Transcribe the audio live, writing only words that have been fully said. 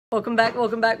Welcome back,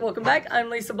 welcome back, welcome back. I'm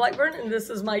Lisa Blackburn, and this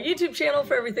is my YouTube channel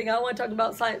for everything I want to talk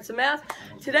about science and math.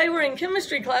 Today we're in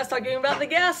chemistry class talking about the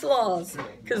gas laws,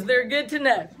 because they're good to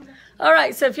know. All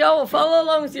right, so if y'all will follow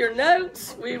along with your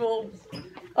notes, we will,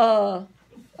 I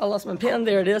lost my pen,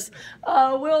 there it is.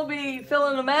 We'll be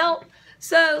filling them out.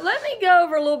 So let me go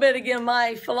over a little bit again,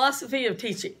 my philosophy of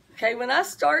teaching. Okay, when I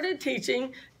started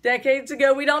teaching decades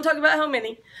ago, we don't talk about how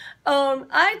many,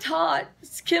 I taught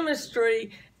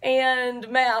chemistry and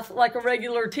math like a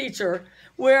regular teacher,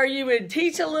 where you would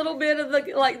teach a little bit of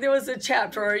the, like there was a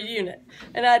chapter or a unit,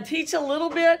 and I'd teach a little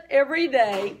bit every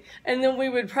day, and then we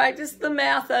would practice the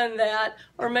math on that,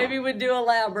 or maybe we'd do a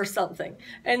lab or something.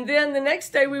 And then the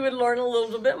next day we would learn a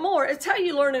little bit more. It's how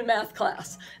you learn in math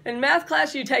class. In math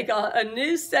class, you take a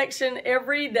new section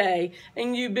every day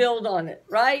and you build on it,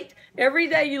 right? Every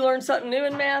day you learn something new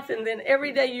in math, and then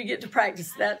every day you get to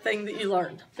practice that thing that you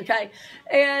learned, okay?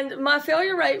 And my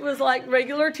failure rate was like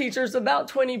regular teachers, about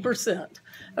 20%.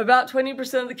 About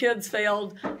 20% of the kids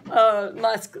failed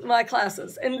my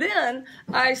classes. And then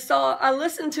I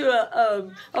listened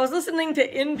to I was listening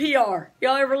to NPR.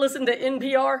 Y'all ever listen to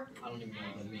NPR? I don't even know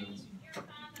what that means.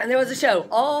 And there was a show,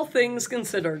 All Things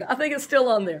Considered. I think it's still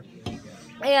on there.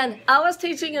 And I was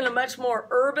teaching in a much more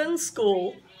urban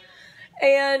school.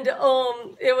 And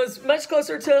it was much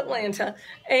closer to Atlanta,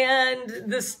 and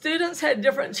the students had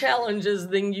different challenges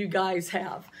than you guys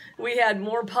have. We had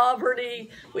more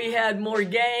poverty, we had more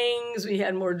gangs, we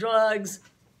had more drugs.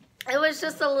 It was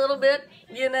just a little bit,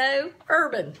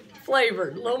 urban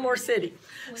flavored, a little more city.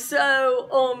 So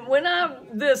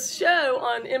this show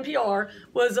on NPR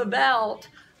was about,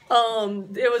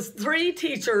 it was 3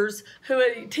 teachers who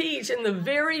would teach in the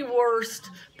very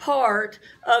worst part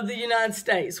of the United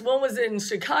States. One was in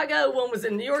Chicago, one was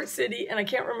in New York City, and I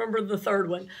can't remember the third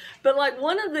one. But like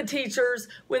one of the teachers,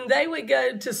 when they would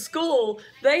go to school,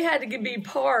 they had to be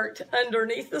parked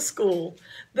underneath the school.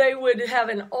 They would have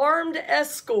an armed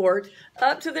escort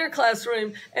up to their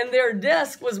classroom, and their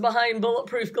desk was behind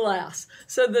bulletproof glass.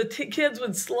 So the kids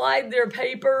would slide their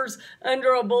papers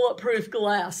under a bulletproof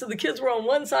glass. So the kids were on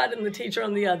one side and the teacher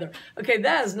on the other. Okay,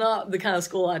 that is not the kind of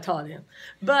school I taught in.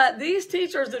 But these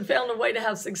teachers had found a way to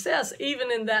have success even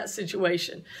in that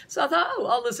situation. So I thought,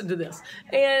 I'll listen to this.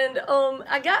 And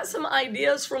I got some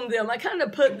ideas from them. I kind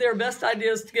of put their best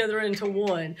ideas together into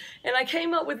one. And I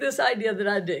came up with this idea that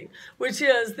I do, which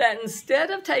is that instead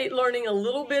of learning a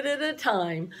little bit at a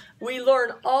time, we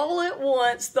learn all at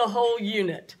once the whole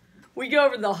unit. We go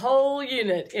over the whole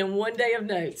unit in one day of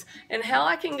notes. And how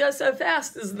I can go so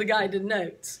fast is the guided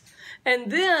notes. And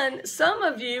then some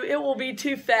of you, it will be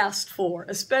too fast for,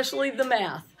 especially the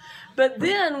math. But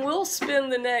then we'll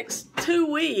spend the next 2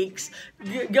 weeks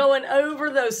going over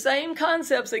those same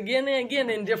concepts again and again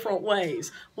in different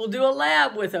ways. We'll do a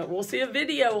lab with it. We'll see a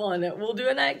video on it. We'll do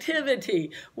an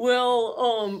activity. We'll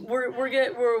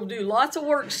do lots of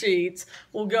worksheets.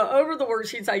 We'll go over the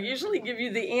worksheets. I usually give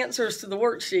you the answers to the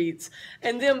worksheets.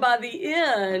 And then by the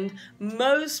end,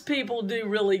 most people do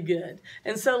really good.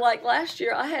 And so like last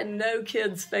year, I had no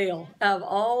kids fail. Out of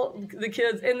all the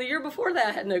kids, and the year before that,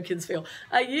 I had no kids fail.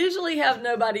 I usually have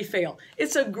nobody fail.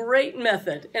 It's a great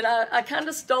method, and I kind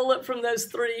of stole it from those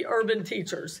 3 urban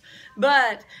teachers.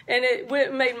 And it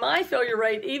made my failure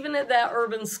rate, even at that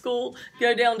urban school,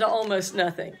 go down to almost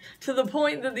nothing, to the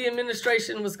point that the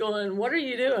administration was going, "What are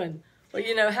you doing?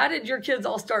 Well, how did your kids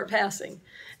all start passing?"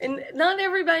 And not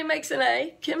everybody makes an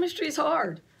A. Chemistry is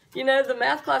hard. The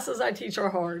math classes I teach are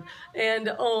hard, and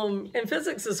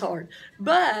physics is hard.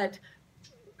 But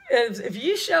if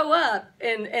you show up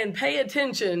and pay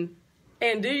attention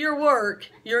and do your work,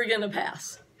 you're going to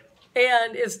pass.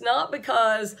 And it's not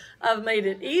because I've made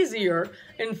it easier.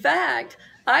 In fact,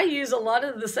 I use a lot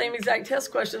of the same exact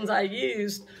test questions I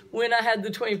used when I had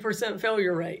the 20%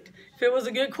 failure rate. If it was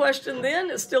a good question then,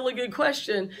 it's still a good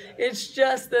question. It's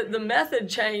just that the method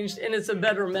changed, and it's a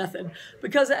better method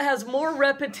because it has more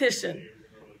repetition.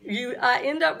 I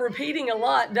end up repeating a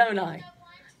lot, don't I?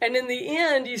 And in the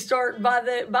end, you start by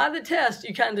the test,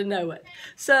 you kind of know it.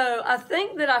 So I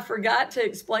think that I forgot to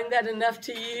explain that enough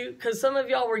to you, because some of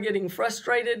y'all were getting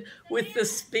frustrated with the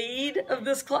speed of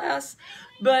this class.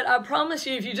 But I promise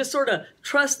you, if you just sort of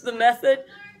trust the method,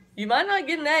 you might not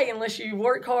get an A unless you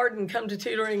work hard and come to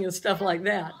tutoring and stuff like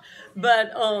that.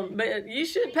 But you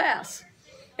should pass.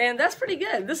 And that's pretty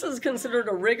good. This is considered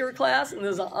a rigor class, and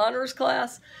there's an honors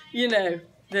class.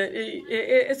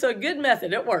 It's a good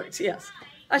method. It works, yes.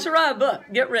 I should write a book,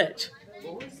 Get Rich.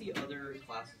 What was the other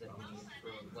classes that you used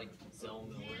for, like, Zell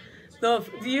Miller?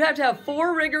 You have to have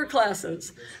 4 rigor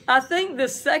classes. I think the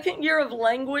second year of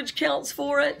language counts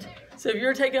for it. So if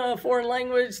you're taking a foreign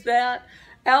language, that.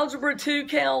 Algebra 2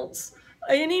 counts.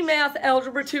 Any math,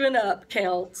 algebra 2 and up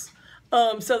counts.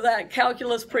 So that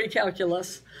calculus,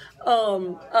 pre-calculus.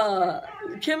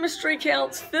 Chemistry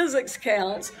counts, physics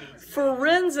counts,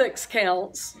 forensics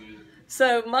counts.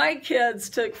 So my kids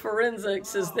took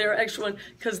forensics as their extra one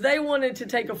because they wanted to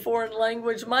take a foreign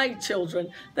language. My children,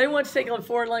 they wanted to take a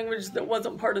foreign language that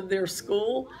wasn't part of their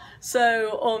school.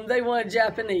 So they wanted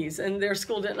Japanese, and their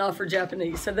school didn't offer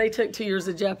Japanese. So they took 2 years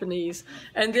of Japanese.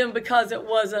 And then because it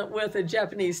wasn't with a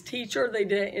Japanese teacher, they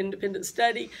did independent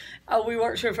study. We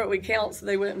weren't sure if it would count, so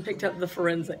they went and picked up the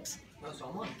forensics. Oh, so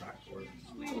I'm on track for it.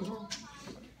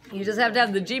 You just have to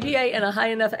have the GPA and a high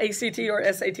enough ACT or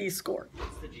SAT score.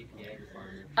 What's the GPA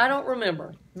requirement? I don't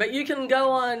remember, but you can go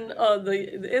on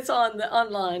it's on the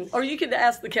online, or you could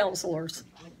ask the counselors.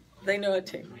 They know it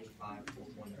too. 95,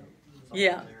 4.0.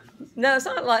 Yeah. No, it's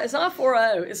not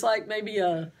 4.0. It's like maybe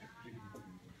a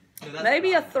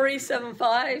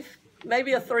 3.75,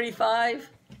 maybe a 3.5,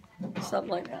 something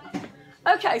like that.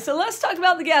 Okay, so let's talk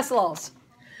about the gas laws.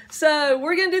 So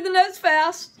we're going to do the notes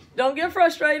fast. Don't get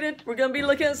frustrated. We're going to be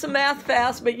looking at some math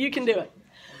fast, but you can do it.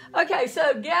 Okay,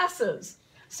 so gases.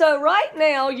 So right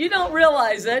now, you don't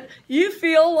realize it. You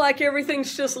feel like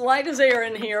everything's just light as air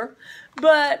in here,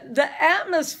 but the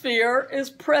atmosphere is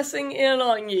pressing in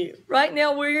on you. Right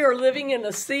now, we are living in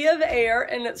a sea of air,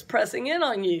 and it's pressing in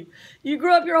on you. You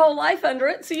grew up your whole life under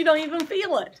it, so you don't even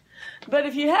feel it. But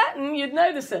if you hadn't, you'd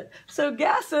notice it. So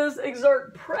gases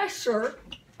exert pressure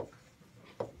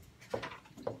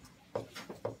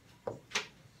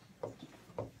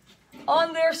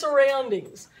on their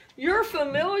surroundings. You're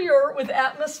familiar with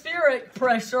atmospheric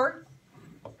pressure,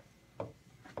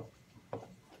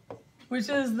 which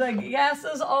is the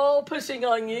gases all pushing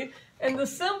on you, and the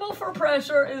symbol for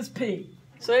pressure is P.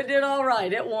 So it did all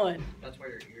right, it won. That's why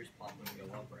your ears pop when you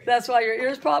go up, right? That's why your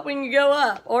ears pop when you go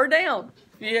up or down.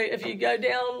 If you go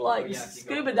down like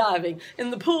scuba diving. In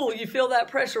the pool, you feel that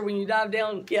pressure when you dive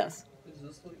down, yes. Is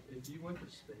this like, if you went to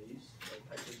space, like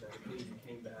hypothetically, and you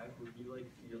came back, would you like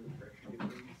feel the pressure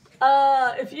difference?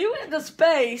 If you went to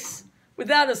space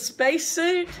without a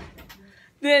spacesuit,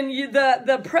 then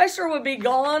the pressure would be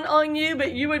gone on you,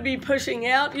 but you would be pushing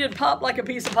out. You'd pop like a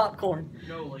piece of popcorn.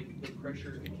 No, like the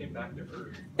pressure if you came back to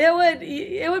Earth.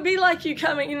 It would be like you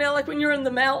coming, like when you're in the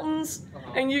mountains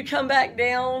and you come back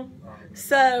down.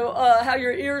 So how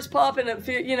your ears pop and it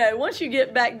feel, once you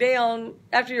get back down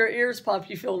after your ears pop,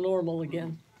 you feel normal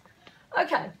again.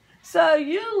 Okay, so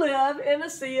you live in a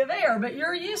sea of air, but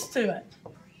you're used to it.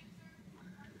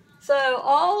 So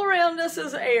all around us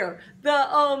is air.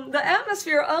 The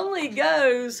atmosphere only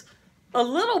goes a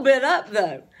little bit up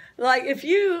though. Like if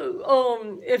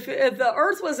the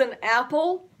Earth was an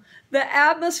apple, the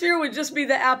atmosphere would just be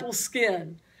the apple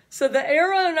skin. So the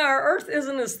air on our Earth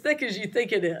isn't as thick as you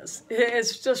think it is.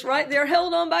 It's just right there,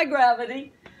 held on by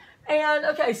gravity. And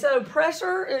okay, so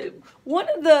pressure, one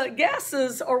of the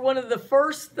gases are one of the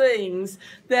first things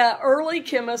that early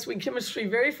chemists, when chemistry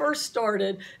very first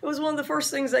started, it was one of the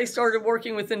first things they started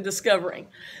working with and discovering.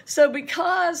 So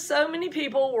because so many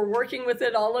people were working with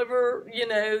it all over,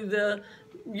 the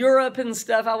Europe and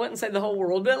stuff, I wouldn't say the whole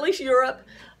world, but at least Europe,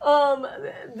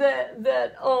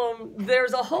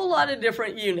 there's a whole lot of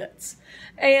different units.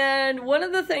 And one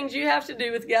of the things you have to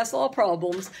do with gas law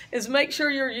problems is make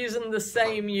sure you're using the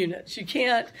same units. You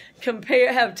can't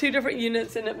have two different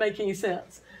units and it make any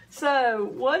sense.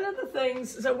 So one of the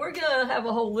things, so we're going to have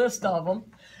a whole list of them.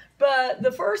 But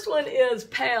the first one is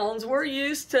pounds. We're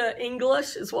used to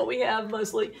English, is what we have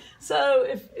mostly. So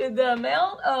if the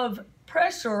amount of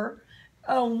pressure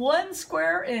on 1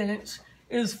 square inch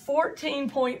is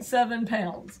 14.7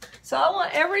 pounds. So I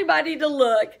want everybody to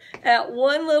look at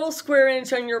 1 little square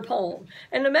inch on your palm.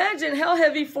 And imagine how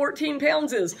heavy 14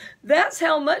 pounds is. That's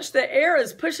how much the air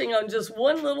is pushing on just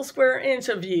 1 little square inch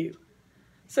of you.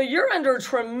 So you're under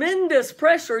tremendous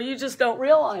pressure, you just don't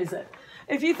realize it.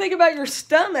 If you think about your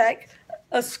stomach,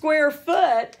 a square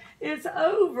foot, it's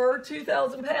over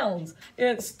 2,000 pounds.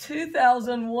 It's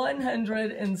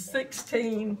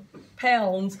 2,116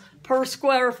 pounds per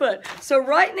square foot. So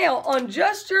right now, on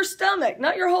just your stomach,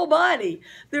 not your whole body,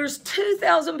 there's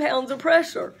 2,000 pounds of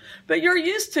pressure, but you're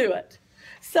used to it.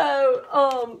 So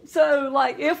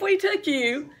like if we took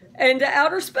you into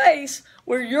outer space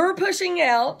where you're pushing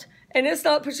out and it's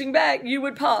not pushing back, you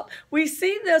would pop. We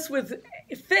see this with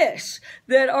fish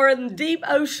that are in the deep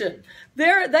ocean.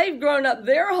 They've grown up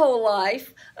their whole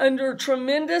life under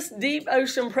tremendous deep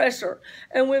ocean pressure.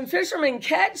 And when fishermen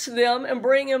catch them and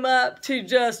bring them up to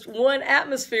just 1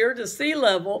 atmosphere to sea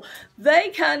level, they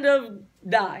kind of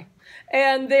die.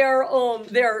 And their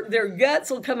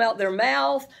guts will come out their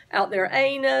mouth, out their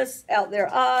anus, out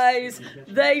their eyes.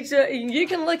 You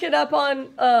can look it up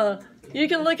on You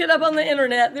can look it up on the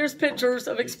internet. There's pictures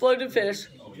of exploded fish.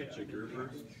 I'll catch a grouper,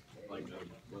 like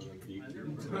one of them deep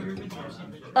groupers.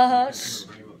 Uh-huh.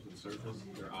 Bring them up to the surface,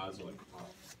 their eyes will like pop.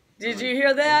 Did you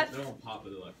hear that? They don't pop,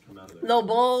 but they like come out of there. They'll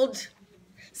bulge.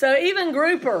 So even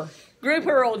grouper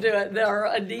will do it. They're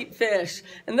a deep fish.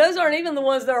 And those aren't even the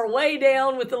ones that are way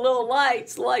down with the little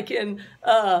lights like in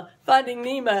Finding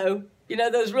Nemo. You know,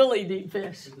 those really deep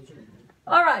fish.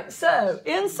 All right, so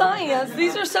in science,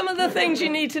 these are some of the things you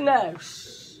need to know.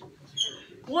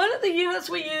 One of the units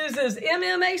we use is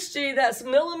mmHg, that's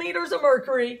millimeters of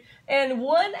mercury, and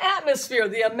 1 atmosphere,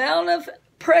 the amount of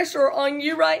pressure on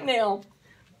you right now,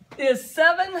 is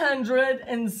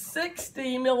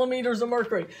 760 millimeters of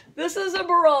mercury. This is a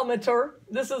barometer.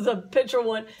 This is a picture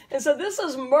one. And so this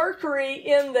is mercury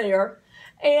in there.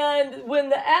 And when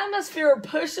the atmosphere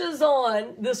pushes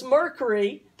on this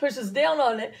mercury, pushes down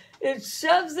on it, it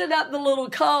shoves it up the little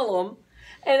column.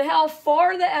 And how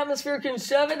far the atmosphere can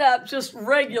shove it up, just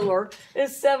regular,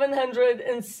 is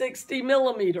 760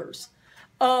 millimeters.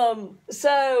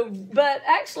 But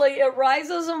actually it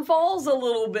rises and falls a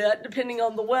little bit depending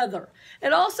on the weather.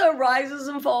 It also rises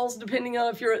and falls depending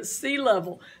on if you're at sea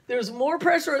level. There's more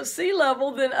pressure at sea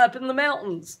level than up in the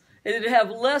mountains. It'd have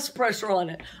less pressure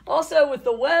on it. Also with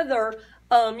the weather,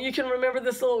 you can remember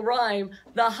this little rhyme.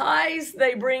 The highs,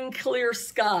 they bring clear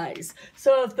skies.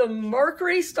 So if the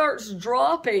mercury starts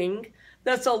dropping,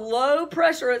 that's a low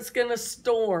pressure, it's going to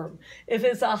storm. If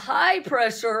it's a high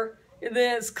pressure,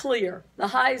 then it's clear. The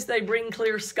highs, they bring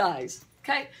clear skies.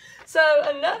 Okay, so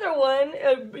another one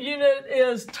unit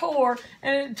is torr,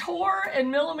 and torr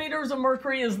and millimeters of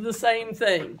mercury is the same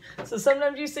thing. So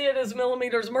sometimes you see it as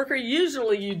millimeters of mercury,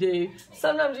 usually you do.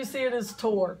 Sometimes you see it as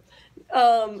torr.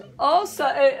 Also,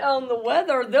 on the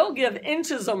weather, they'll give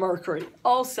inches of mercury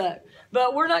also,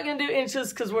 but we're not going to do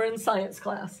inches because we're in science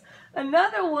class.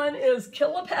 Another one is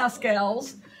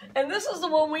kilopascals. And this is the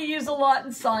one we use a lot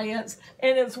in science,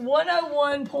 and it's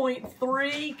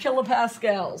 101.3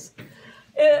 kilopascals.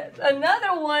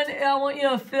 Another one I want you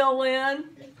to fill in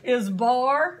is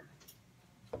bar.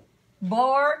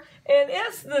 Bar, and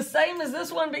it's the same as this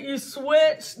one, but you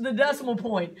switch the decimal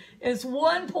point. It's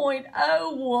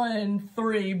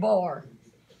 1.013 bar.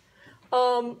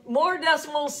 More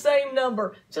decimals, same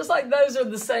number. Just like those are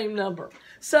the same number.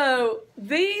 So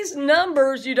these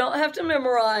numbers you don't have to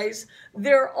memorize.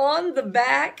 They're on the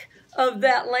back of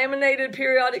that laminated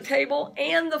periodic table,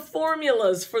 and the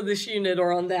formulas for this unit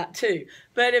are on that too.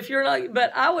 But if you're not,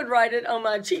 but I would write it on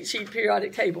my cheat sheet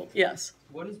periodic table. Yes.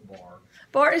 What is bar?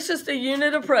 Bar is just a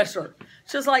unit of pressure.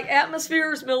 It's just like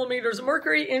atmospheres, millimeters of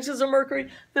mercury, inches of mercury.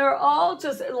 They're all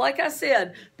just, like I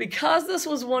said, because this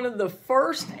was one of the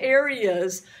first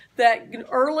areas that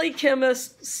early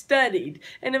chemists studied.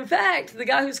 And in fact, the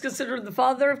guy who's considered the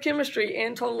father of chemistry,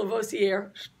 Antoine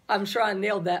Lavoisier, I'm sure I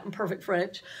nailed that in perfect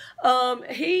French,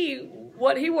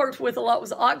 what he worked with a lot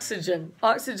was oxygen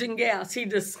gas. He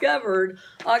discovered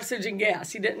oxygen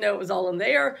gas. He didn't know it was all in the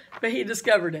air, but he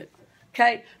discovered it.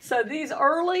 Okay, so these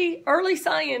early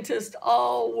scientists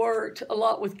all worked a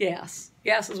lot with gas.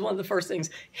 Gas is one of the first things.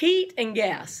 Heat and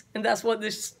gas, and that's what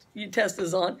this test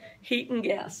is on, heat and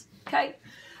gas. Okay,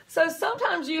 so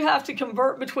sometimes you have to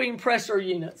convert between pressure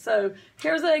units. So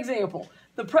here's an example.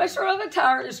 The pressure of a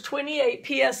tire is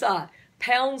 28 psi,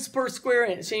 pounds per square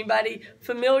inch. Anybody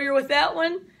familiar with that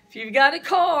one? If you've got a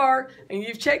car and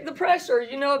you've checked the pressure,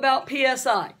 you know about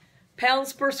psi,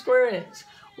 pounds per square inch.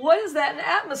 What is that in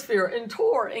atmosphere, in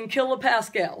torr, in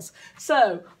kilopascals?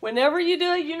 So whenever you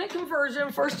do a unit conversion,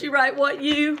 first you write what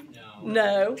you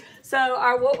know. So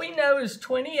what we know is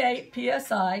 28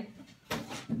 psi.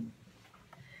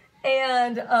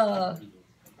 And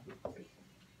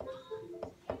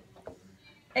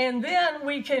then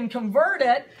we can convert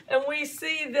it, and we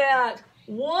see that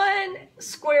 1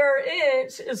 square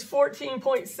inch is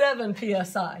 14.7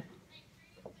 psi.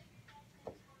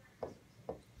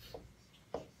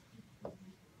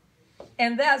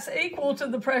 And that's equal to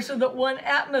the pressure that 1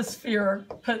 atmosphere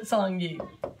puts on you.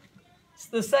 It's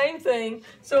the same thing,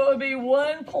 so it would be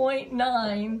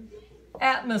 1.9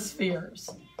 atmospheres.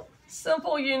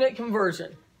 Simple unit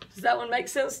conversion. Does that one make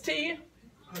sense to you?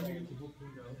 How did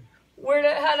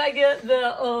I get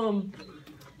the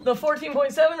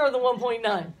 14.7 or the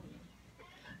 1.9?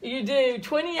 You do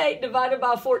 28 divided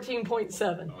by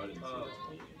 14.7.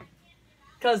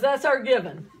 Because that's our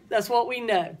given. That's what we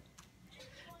know.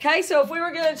 Okay, so if we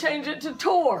were going to change it to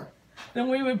torr, then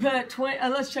we would put 20,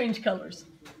 let's change colors.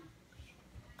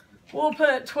 We'll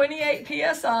put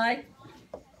 28 psi,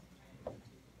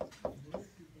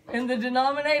 and the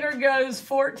denominator goes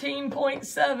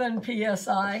 14.7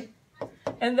 psi,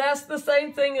 And that's the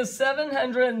same thing as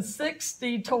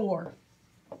 760 torr.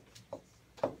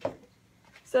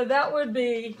 So that would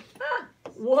be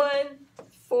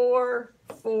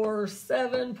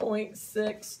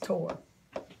 1447.6 torr.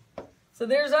 So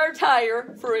there's our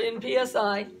tire for in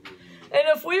PSI. And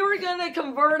if we were going to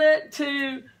convert it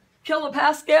to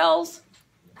kilopascals,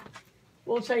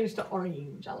 we'll change to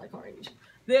orange. I like orange.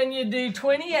 Then you do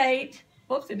 28.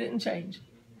 Whoops, it didn't change.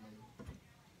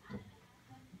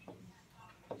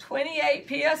 28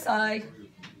 PSI.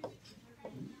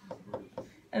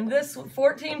 And this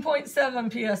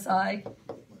 14.7 PSI.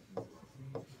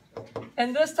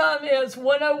 And this time is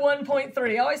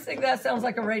 101.3. I always think that sounds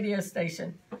like a radio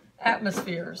station.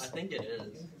 Atmospheres. I think it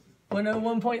is.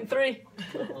 101.3.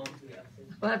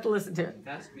 We'll have to listen to it.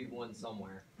 There has to be one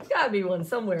somewhere. There's got to be one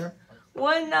somewhere.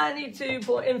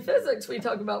 192. In physics, we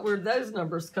talk about where those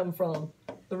numbers come from,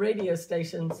 the radio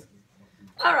stations.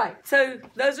 All right, so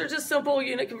those are just simple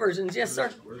unit conversions. Yes, sir?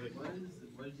 What did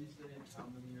you say? How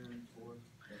many are in torr?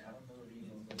 I don't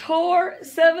know the Torr,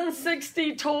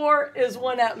 760 torr is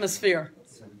 1 atmosphere.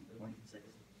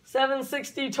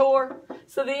 760 torr.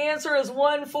 So the answer is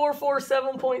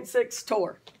 1447.6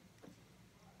 torr.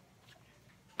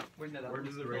 Where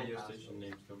does the radio station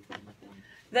names come from?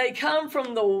 They come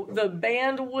from the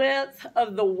bandwidth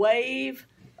of the wave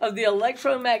of the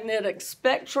electromagnetic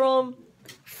spectrum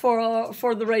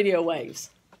for the radio waves,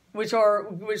 which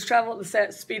travel at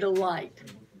the speed of light.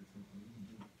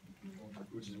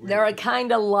 Which is weird. They're a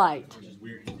kind of light Which is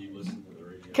weird because you listen to the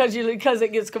radio. because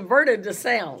it gets converted to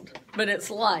sound, but it's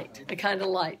light, a kind of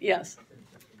light. Yes.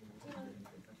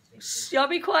 Shh, y'all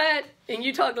be quiet and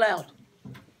you talk loud.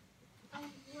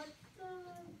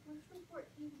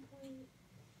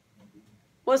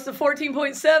 What's the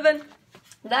 14.7?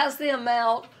 That's the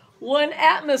amount 1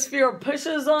 atmosphere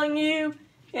pushes on you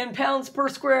in pounds per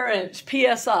square inch,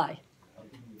 PSI.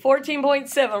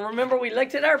 14.7. Remember, we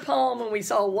looked at our palm and we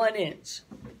saw 1 inch.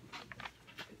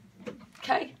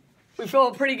 Okay? We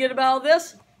feel pretty good about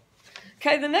this?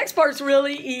 Okay, the next part's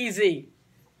really easy.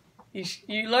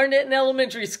 You learned it in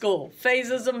elementary school.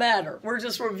 Phases of matter. We're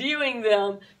just reviewing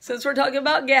them. Since we're talking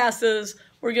about gases,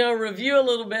 we're going to review a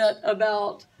little bit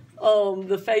about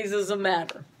the phases of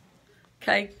matter.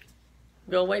 Okay?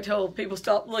 I'm going to wait till people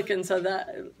stop looking so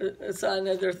I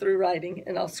know they're through writing,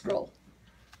 and I'll scroll.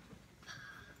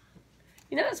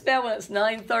 You know, it's bad when it's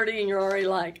 9:30 and you're already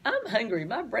like, I'm hungry.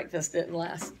 My breakfast didn't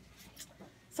last.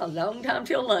 It's a long time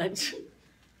till lunch.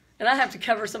 And I have to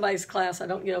cover somebody's class. I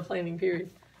don't get a planning period.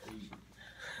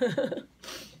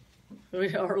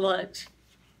 Or lunch.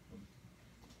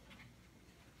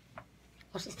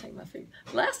 I'll just take my food.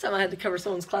 Last time I had to cover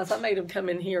someone's class, I made them come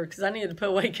in here because I needed to put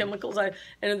away chemicals.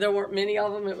 And there weren't many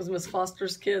of them. It was Miss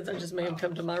Foster's kids. I just made them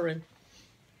come to my room.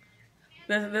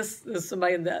 This is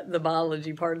somebody in the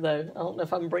biology part, though. I don't know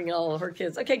if I'm bringing all of her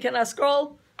kids. Okay, can I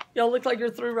scroll? Y'all look like you're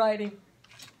through writing.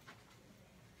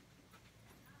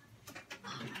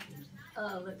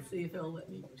 Let's see if it'll let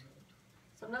me.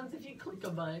 Sometimes if you click a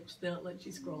bunch, they'll let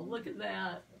you scroll. Look at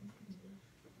that.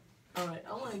 All right,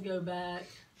 I want to go back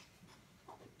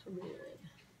to red.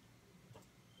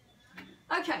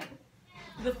 Okay,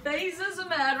 the phases of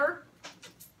matter.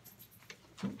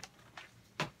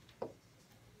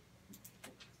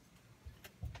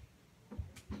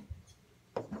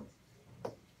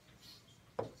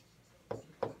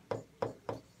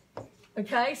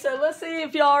 Okay, so let's see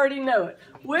if you already know it.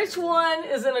 Which one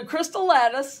is in a crystal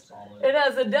lattice? It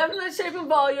has a definite shape and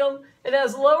volume. It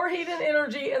has lower heat and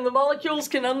energy, and the molecules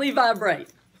can only vibrate.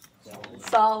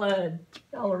 Solid.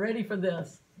 Y'all are ready for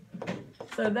this.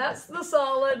 So that's the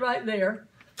solid right there.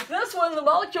 This one, the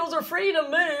molecules are free to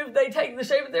move. They take the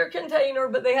shape of their container,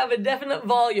 but they have a definite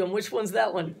volume. Which one's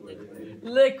that one?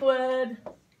 Liquid.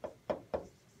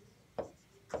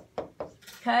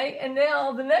 Okay, and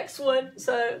now the next one,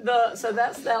 so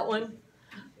that's that one.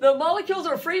 The molecules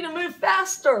are free to move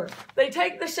faster. They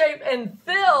take the shape and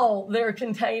fill their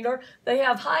container. They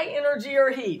have high energy or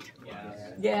heat.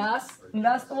 Gas, and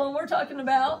that's the one we're talking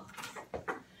about.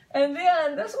 And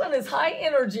then this one is high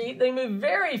energy. They move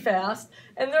very fast,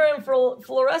 and they're in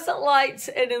fluorescent lights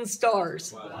and in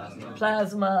stars.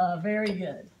 Plasma, very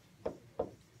good.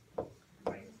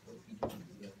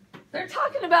 They're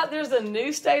talking about there's a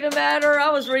new state of matter. I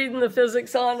was reading the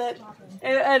physics on it.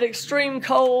 At extreme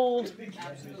cold.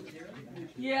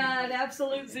 Yeah, at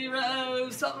absolute zero.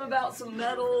 Something about some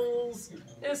metals.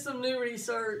 There's some new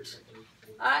research.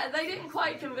 They didn't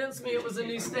quite convince me it was a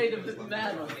new state of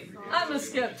matter. I'm a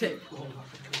skeptic.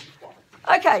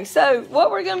 Okay, so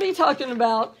what we're going to be talking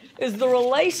about is the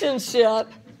relationship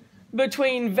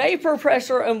between vapor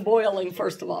pressure and boiling,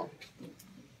 first of all.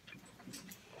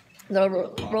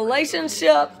 the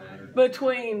relationship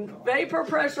between vapor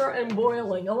pressure and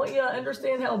boiling. I want you to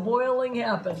understand how boiling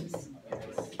happens.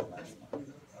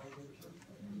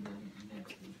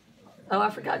 Oh, I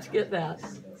forgot to get that.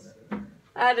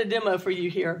 I had a demo for you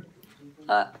here.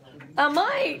 I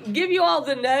might give you all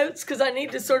the notes because I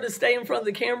need to sort of stay in front of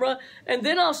the camera, and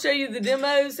then I'll show you the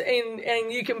demos,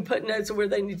 and you can put notes of where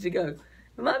they need to go.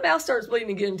 When my mouth starts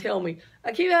bleeding again, tell me.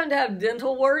 I keep having to have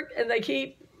dental work, and they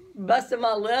keep busting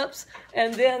my lips,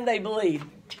 and then they bleed.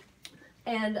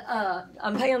 And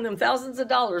I'm paying them thousands of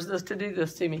dollars just to do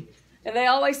this to me. And they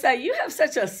always say, you have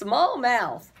such a small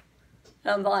mouth.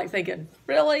 And I'm like thinking,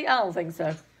 really? I don't think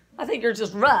so. I think you're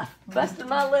just rough, busting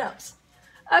my lips.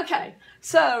 Okay,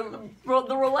 so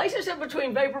the relationship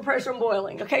between vapor pressure and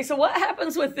boiling. Okay, so what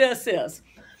happens with this is,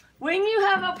 when you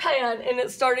have a pan and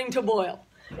it's starting to boil,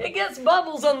 it gets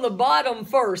bubbles on the bottom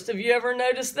first. Have you ever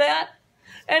noticed that?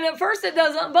 And at first it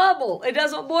doesn't bubble, it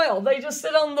doesn't boil, they just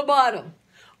sit on the bottom.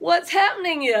 What's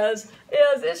happening is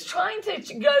it's trying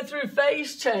to go through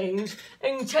phase change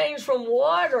and change from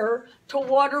water to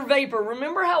water vapor.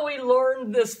 Remember how we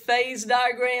learned this phase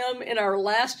diagram in our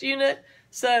last unit?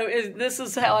 So this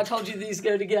is how I told you these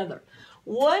go together.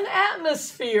 1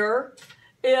 atmosphere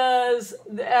is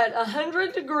at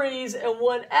 100 degrees, and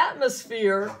 1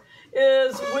 atmosphere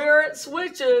is where it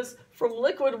switches from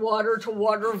liquid water to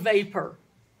water vapor.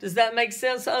 Does that make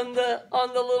sense on the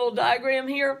little diagram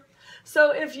here?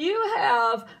 So if you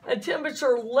have a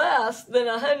temperature less than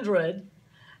 100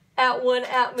 at 1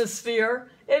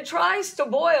 atmosphere, it tries to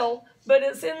boil, but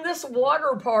it's in this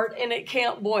water part and it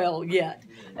can't boil yet.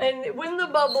 And when the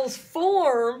bubbles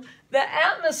form, the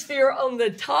atmosphere on the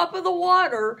top of the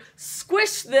water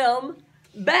squish them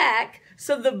back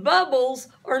so the bubbles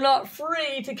are not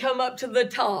free to come up to the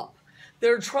top.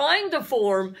 They're trying to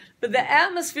form, but the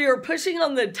atmosphere pushing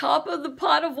on the top of the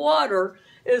pot of water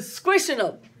is squishing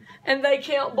them, and they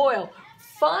can't boil.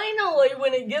 Finally,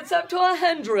 when it gets up to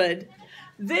 100,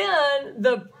 then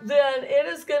it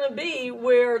is going to be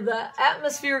where the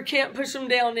atmosphere can't push them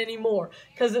down anymore,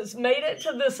 because it's made it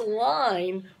to this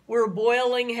line where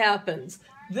boiling happens.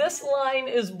 This line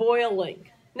is boiling.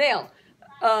 Now,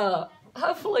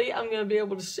 hopefully I'm going to be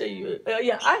able to show you.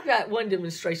 Yeah, I've got one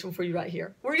demonstration for you right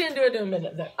here. We're going to do it in a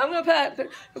minute, though. I'm going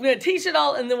to teach it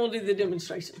all, and then we'll do the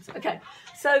demonstrations. Okay,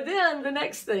 so then the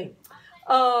next thing.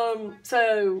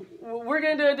 So we're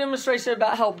going to do a demonstration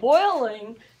about how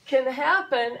boiling can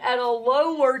happen at a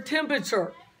lower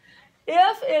temperature.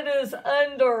 If it is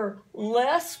under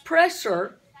less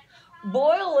pressure,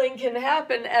 boiling can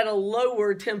happen at a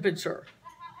lower temperature.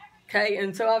 Okay,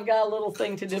 and so I've got a little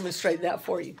thing to demonstrate that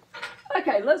for you.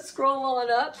 Okay, let's scroll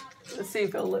on up. Let's see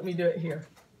if it'll let me do it here.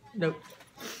 Nope.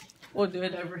 We'll do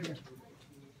it over here.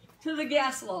 To the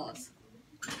gas laws.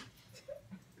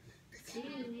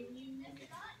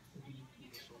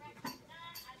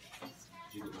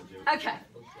 Okay,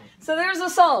 so there's a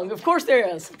song. Of course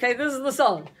there is. Okay, this is the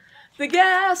song. The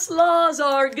gas laws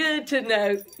are good to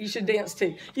know. You should dance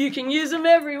too. You can use them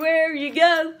everywhere you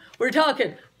go. We're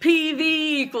talking PV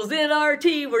equals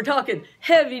nRT. We're talking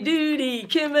heavy duty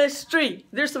chemistry.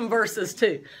 There's some verses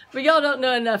too, but y'all don't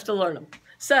know enough to learn them.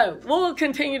 So we'll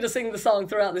continue to sing the song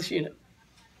throughout this unit.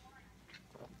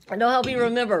 And I'll help you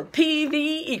remember PV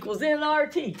equals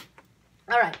nRT.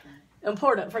 All right.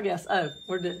 Important for guests. Oh,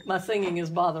 my singing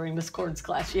is bothering Miss Cord's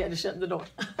class. She had to shut the door.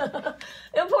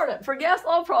 Important. For gas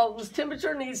law problems,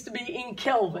 temperature needs to be in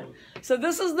Kelvin. So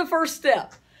this is the first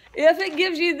step. If it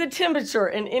gives you the temperature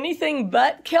in anything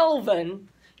but Kelvin,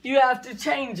 you have to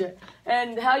change it.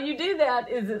 And how you do that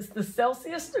is it's the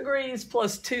Celsius degrees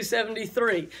plus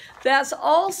 273. That's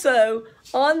also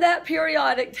on that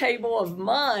periodic table of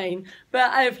mine,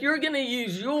 but if you're going to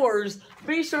use yours,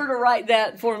 be sure to write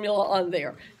that formula on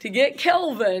there. To get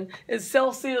Kelvin, it's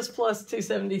Celsius plus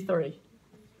 273.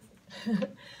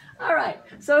 All right,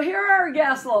 so here are our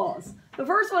gas laws. The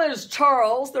first one is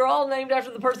Charles. They're all named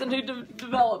after the person who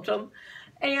developed them.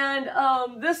 And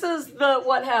this is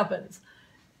what happens.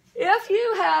 If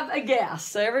you have a gas,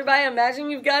 so everybody imagine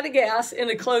you've got a gas in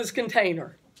a closed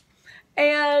container,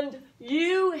 and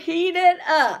you heat it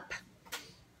up,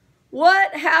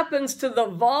 what happens to the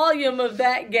volume of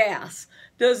that gas?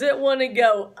 Does it want to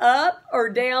go up or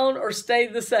down or stay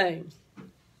the same?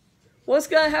 What's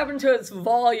going to happen to its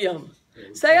volume?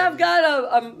 Say I've got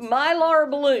a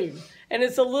Mylar balloon, and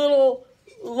it's a little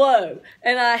low,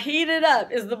 and I heat it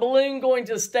up. Is the balloon going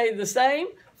to stay the same,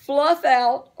 fluff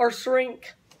out, or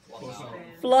shrink?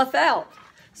 Fluff out.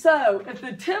 So if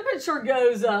the temperature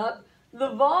goes up, the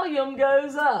volume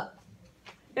goes up.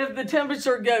 If the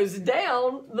temperature goes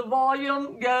down, the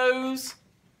volume goes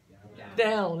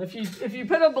down. If you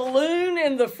put a balloon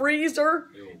in the freezer,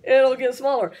 it'll get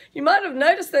smaller. You might have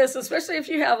noticed this, especially if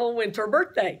you have a winter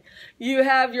birthday. You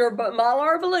have your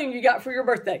Mylar balloon you got for your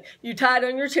birthday. You tie it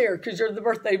on your chair because you're the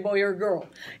birthday boy or girl.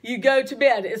 You go to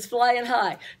bed, it's flying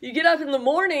high. You get up in the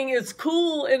morning, it's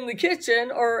cool in the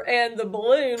kitchen, and the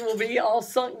balloon will be all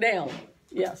sunk down.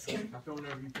 Yes. How come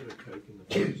whenever you put a Coke in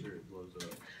the freezer, it blows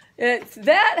up?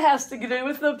 That has to do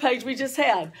with the page we just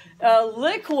had.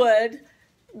 Liquid,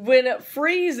 when it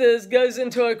freezes, goes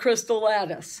into a crystal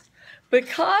lattice.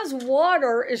 Because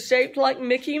water is shaped like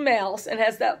Mickey Mouse and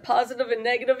has that positive and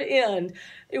negative end,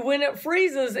 when it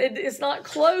freezes, it's not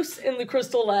close in the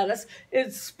crystal lattice.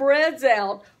 It spreads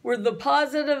out where the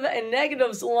positive and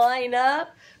negatives line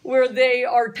up where they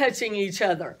are touching each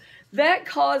other. That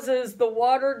causes the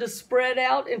water to spread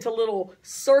out into little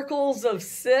circles of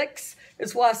 6.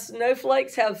 It's why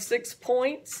snowflakes have 6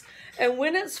 points. And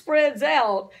when it spreads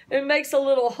out, it makes a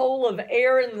little hole of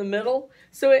air in the middle.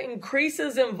 So it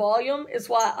increases in volume. It's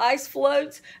why ice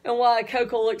floats and why a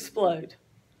Coke will explode.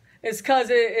 It's because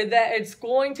it's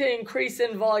going to increase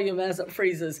in volume as it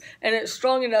freezes. And it's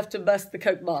strong enough to bust the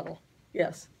Coke bottle.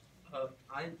 Yes?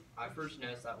 I first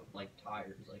noticed that with, like,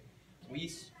 tires. Like,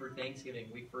 for Thanksgiving,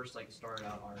 we first, like, started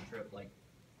out on our trip, like,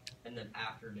 in the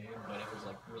afternoon when it was,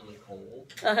 like, really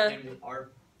cold. And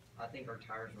I think our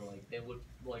tires were, like, they looked,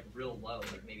 like, real low,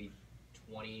 like, maybe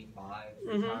 25.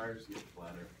 Tires get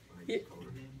flatter when it gets colder.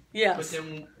 Yes.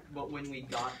 But when we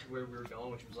got to where we were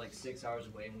going, which was, like, 6 hours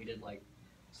away, and we did, like,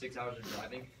 6 hours of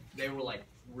driving, they were, like,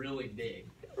 really big.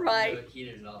 Right. So it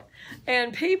heated it up.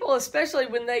 And people, especially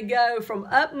when they go from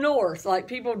up north, like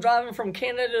people driving from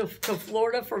Canada to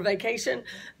Florida for vacation,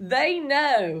 they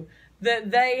know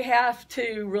that they have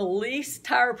to release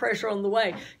tire pressure on the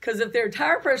way. Because if their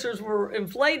tire pressures were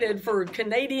inflated for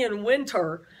Canadian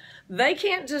winter, they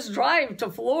can't just drive to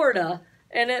Florida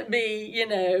and it be,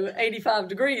 85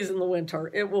 degrees in the winter.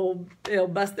 It'll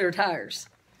bust their tires.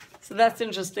 So that's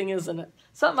interesting, isn't it?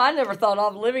 Something I never thought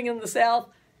of, living in the South.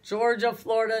 Georgia,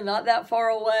 Florida, not that far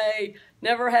away.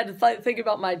 Never had to think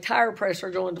about my tire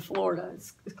pressure going to Florida.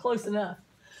 It's close enough.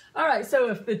 All right, so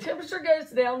if the temperature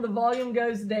goes down, the volume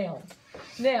goes down.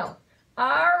 Now,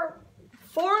 our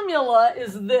formula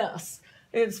is this.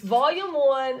 It's volume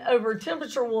 1 over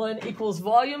temperature 1 equals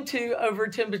volume 2 over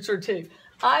temperature 2.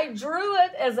 I drew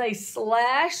it as a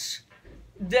slash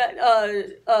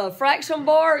fraction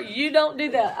bar. You don't do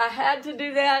that. I had to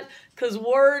do that because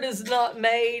Word is not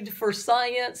made for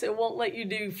science. It won't let you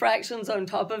do fractions on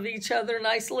top of each other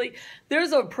nicely.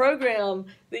 There's a program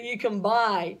that you can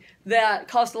buy that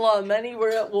costs a lot of money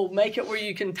where it will make it where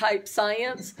you can type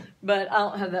science, but I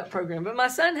don't have that program. But my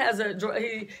son has it.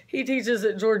 He teaches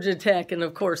at Georgia Tech, and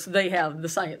of course they have the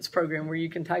science program where you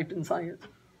can type in science.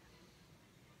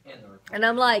 And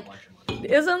I'm like,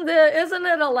 isn't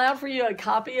it allowed for you to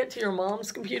copy it to your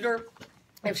mom's computer?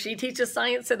 If she teaches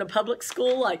science at a public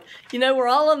school, like, we're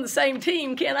all on the same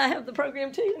team, can't I have the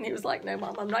program too? And he was like, no,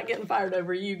 Mom, I'm not getting fired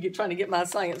over you trying to get my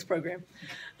science program.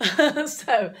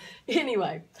 So,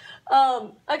 anyway.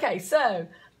 Okay, so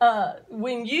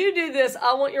when you do this,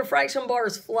 I want your fraction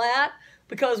bars flat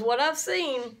because what I've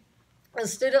seen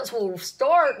is students will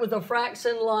start with a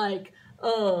fraction like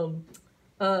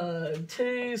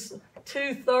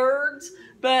 2/3,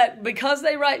 but because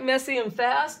they write messy and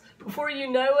fast, before you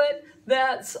know it,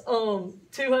 that's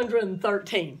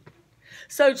 213.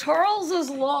 So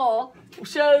Charles's law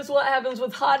shows what happens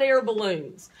with hot air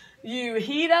balloons. You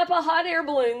heat up a hot air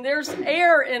balloon. There's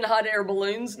air in hot air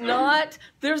balloons.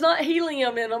 There's not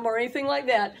helium in them or anything like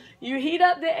that. You heat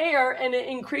up the air and it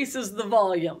increases the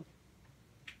volume.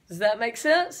 Does that make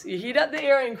sense? You heat up the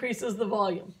air, it increases the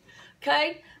volume.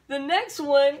 Okay? The next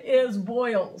one is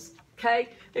boils. Okay?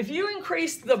 If you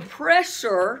increase the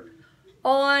pressure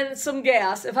on some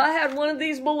gas, if I had one of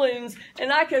these balloons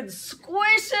and I could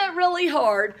squish it really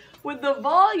hard, would the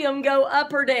volume go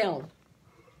up or down?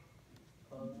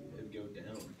 It'd go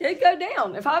down. It'd go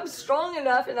down. If I'm strong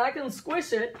enough and I can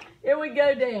squish it, it would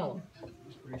go down. I'm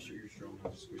pretty sure you're strong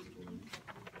enough to squeeze the balloon.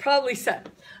 Probably so.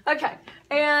 Okay.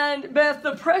 But if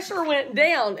the pressure went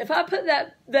down, if I put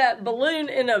that balloon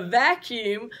in a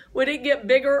vacuum, would it get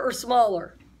bigger or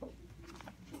smaller?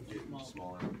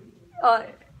 Smaller.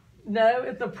 No,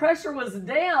 if the pressure was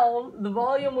down, the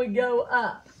volume would go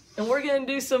up. And we're going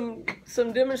to do some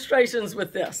demonstrations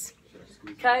with this.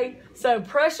 Okay? So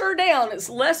pressure down, it's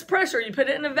less pressure. You put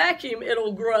it in a vacuum,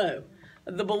 it'll grow.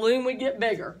 The balloon would get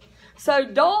bigger. So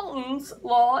Dalton's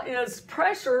law is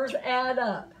pressures add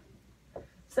up.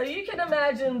 So you can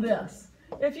imagine this.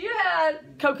 if you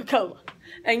had Coca-Cola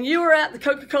and you were at the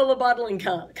Coca-Cola bottling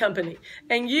company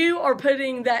and you are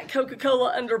putting that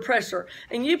Coca-Cola under pressure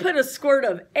and you put a squirt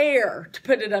of air to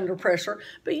put it under pressure,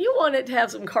 but you want it to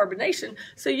have some carbonation,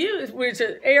 so which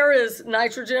air is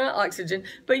nitrogen and oxygen,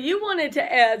 but you wanted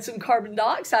to add some carbon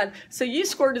dioxide, so you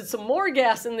squirted some more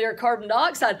gas in there, carbon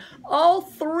dioxide. All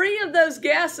three of those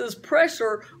gases'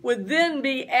 pressure would then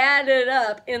be added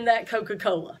up in that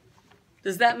Coca-Cola.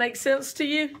 Does that make sense to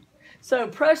you? So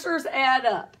pressures add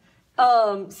up.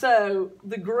 So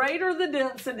the greater the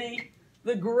density,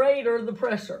 the greater the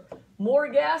pressure. More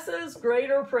gases,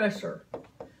 greater pressure.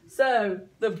 So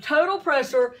the total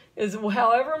pressure is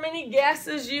however many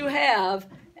gases you have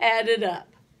added up.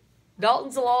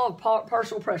 Dalton's law of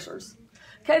partial pressures.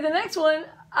 Okay, the next one,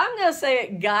 I'm going to say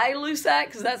it Gay-Lussac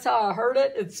because that's how I heard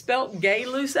it. It's spelled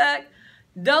Gay-Lussac.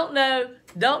 Don't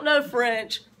know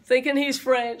French, thinking he's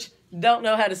French, don't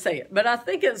know how to say it. But I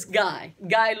think it's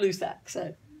Gay-Lussac,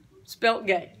 so spelt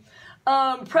gay.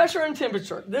 Pressure and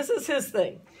temperature. This is his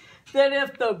thing. That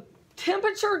if the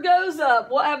temperature goes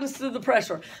up, what happens to the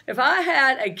pressure? If I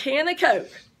had a can of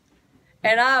Coke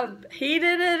and I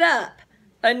heated it up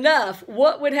enough,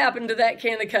 what would happen to that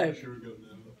can of Coke?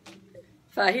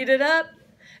 If I heat it up,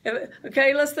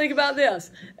 okay, let's think about this.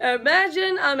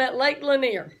 Imagine I'm at Lake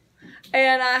Lanier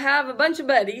and I have a bunch of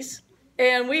buddies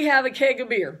and we have a keg of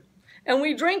beer. And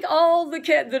we drink all the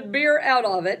beer out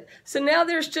of it. So now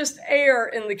there's just air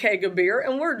in the keg of beer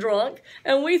and we're drunk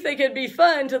and we think it'd be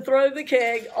fun to throw the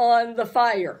keg on the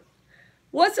fire.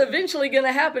 What's eventually going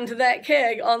to happen to that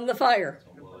keg on the fire?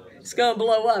 It's going to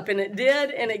blow up, and it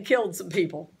did, and it killed some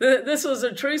people. This was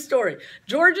a true story.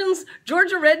 Georgia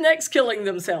rednecks killing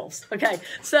themselves. Okay,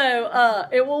 so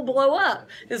it will blow up.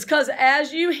 It's because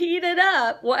as you heat it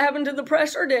up, what happened to the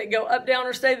pressure? Did it go up, down,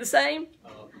 or stay the same?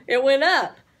 It went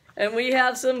up. And we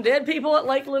have some dead people at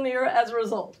Lake Lanier as a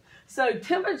result. So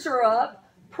temperature up,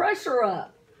 pressure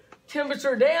up.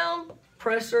 Temperature down,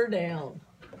 pressure down.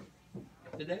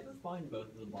 Did they ever find both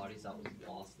of the bodies that was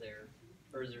lost there?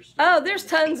 Or is there still There's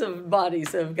tons of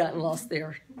bodies that have gotten lost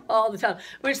there all the time.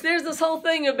 Which there's this whole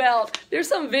thing about, there's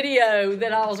some video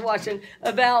that I was watching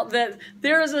about that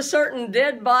there is a certain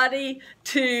dead body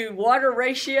to water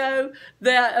ratio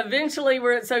that eventually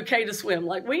where it's okay to swim.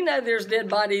 Like we know there's dead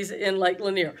bodies in Lake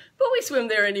Lanier, but we swim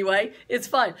there anyway. It's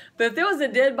fine. But if there was a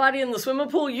dead body in the swimming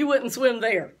pool, you wouldn't swim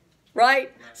there.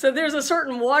 Right? So there's a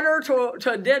certain water to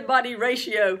a dead body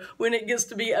ratio when it gets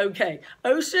to be okay.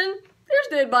 Ocean, there's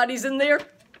dead bodies in there.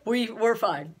 We're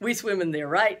fine. We swim in there,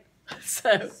 right?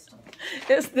 So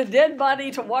it's the dead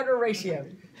body to water ratio.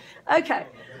 Okay.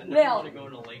 Now,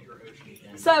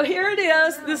 so here it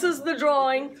is. This is the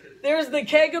drawing. There's the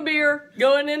keg of beer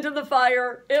going into the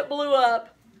fire. It blew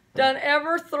up. Don't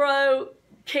ever throw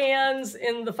cans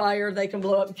in the fire. They can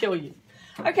blow up and kill you.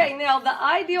 Okay, now the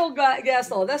ideal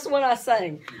gas law. That's the one I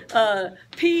sang.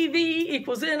 PV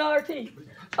equals nRT.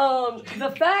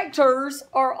 The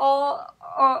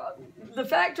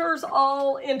factors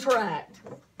all interact.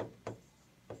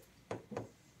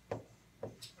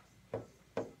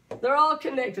 They're all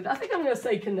connected. I think I'm going to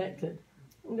say connected.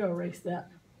 I'm going to erase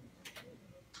that.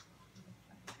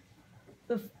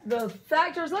 The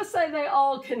factors, let's say they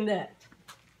all connect.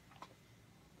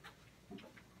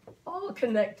 All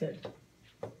connected.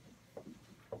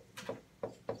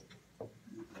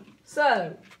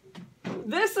 So,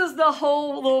 this is the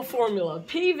whole little formula.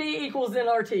 PV equals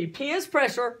nRT. P is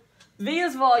pressure, V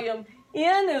is volume,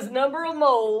 N is number of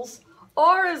moles,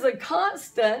 R is a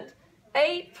constant,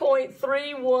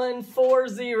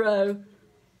 8.3140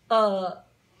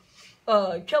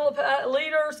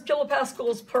 liters,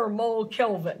 kilopascals per mole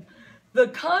Kelvin. The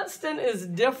constant is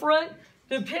different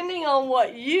depending on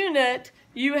what unit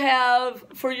you have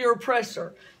for your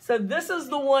pressure. So this is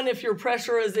the one if your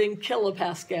pressure is in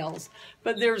kilopascals,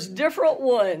 but there's different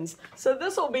ones. So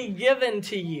this will be given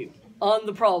to you on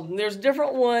the problem. There's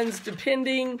different ones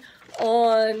depending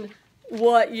on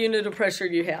what unit of pressure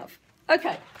you have.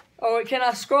 Okay, all right, can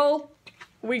I scroll?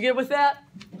 Are we good with that?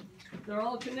 They're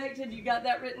all connected, you got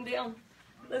that written down?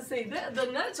 Let's see, the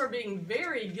notes are being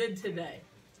very good today.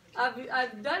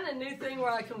 I've done a new thing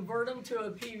where I convert them to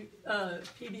a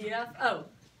PDF. Oh,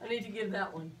 I need to give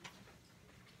that one.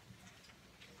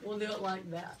 We'll do it like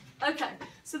that. Okay,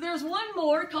 so there's one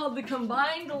more called the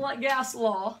combined gas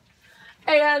law.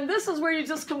 And this is where you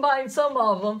just combine some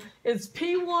of them. It's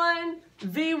P1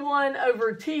 V1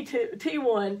 over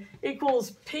T1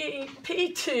 equals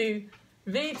P2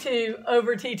 V2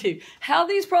 over T2. How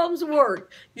these problems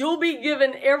work, you'll be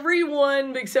given every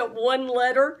one except one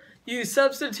letter. You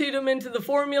substitute them into the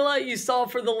formula, you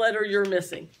solve for the letter you're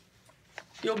missing.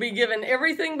 You'll be given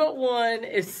everything but one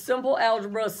if simple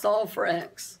algebra solve for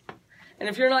x. And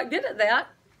if you're not good at that,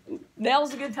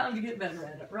 now's a good time to get better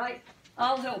at it, right?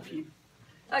 I'll help you.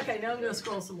 Okay, now I'm going to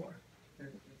scroll some more.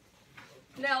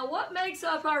 Now, what makes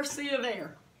up our sea of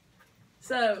air?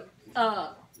 So,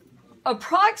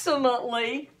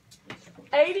 approximately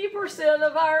 80%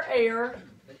 of our air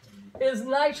is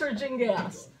nitrogen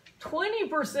gas.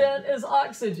 20% is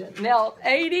oxygen. Now,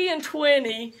 80 and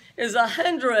 20 is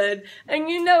 100, and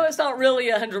you know it's not really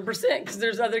 100% because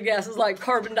there's other gases like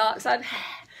carbon dioxide.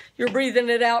 You're breathing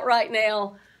it out right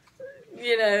now.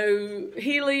 You know,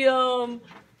 helium,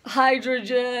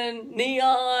 hydrogen,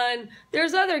 neon.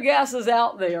 There's other gases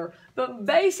out there, but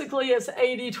basically it's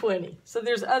 80-20. So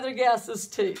there's other gases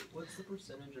too. What's the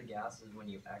percentage of gases when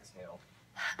you exhale?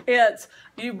 It's,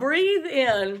 you breathe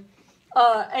in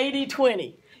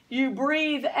 80-20. You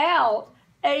breathe out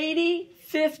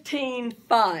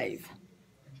 80-15-5.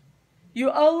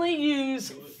 You only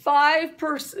use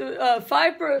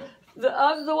 5%,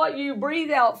 of what you breathe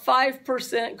out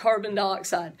 5% carbon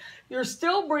dioxide. You're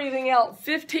still breathing out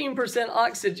 15%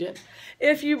 oxygen.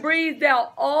 If you breathed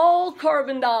out all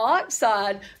carbon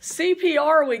dioxide,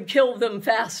 CPR would kill them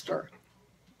faster.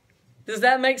 Does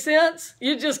that make sense?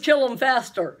 You'd just kill them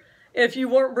faster if you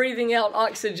weren't breathing out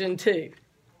oxygen too.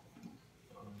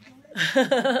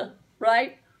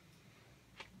 Right?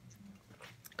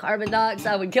 Carbon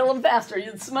dioxide would kill them faster.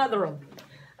 You'd smother them.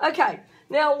 Okay.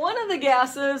 Now, one of the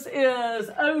gases is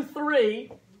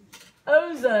O3,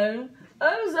 ozone.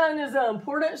 Ozone is an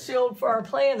important shield for our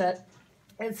planet.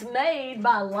 It's made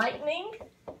by lightning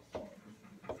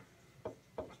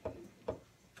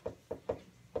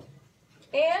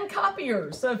and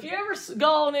copiers. So if you ever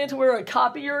gone into where a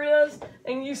copier is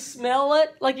and you smell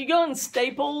it, like you go in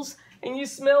Staples and you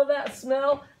smell that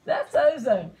smell, that's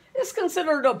ozone. It's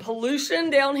considered a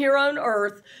pollution down here on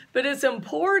Earth, but it's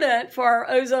important for our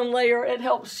ozone layer. It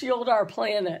helps shield our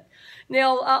planet.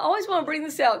 Now, I always want to bring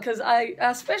this out because I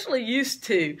especially used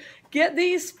to get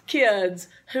these kids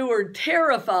who were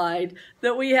terrified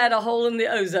that we had a hole in the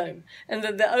ozone and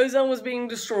that the ozone was being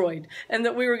destroyed and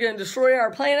that we were going to destroy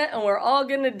our planet and we're all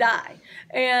going to die.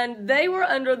 And they were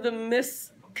under the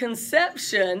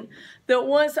misconception that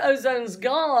once ozone's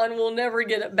gone, we'll never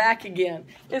get it back again.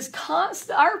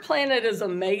 Our planet is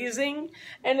amazing,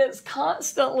 and it's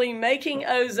constantly making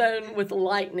ozone with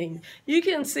lightning. You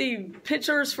can see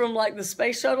pictures from like the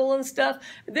space shuttle and stuff.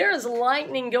 There is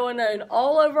lightning going on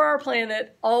all over our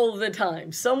planet all the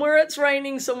time. Somewhere it's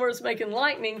raining, somewhere it's making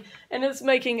lightning, and it's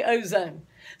making ozone.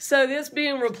 So it's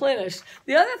being replenished.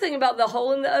 The other thing about the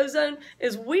hole in the ozone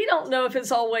is we don't know if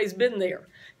it's always been there,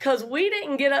 because we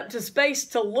didn't get up to space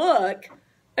to look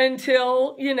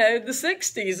until, the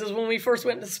 60s is when we first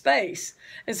went to space.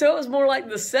 And so it was more like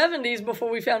the 70s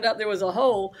before we found out there was a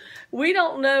hole. We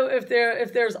don't know if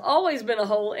there's always been a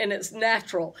hole and it's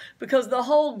natural, because the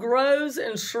hole grows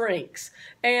and shrinks.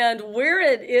 And where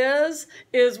it is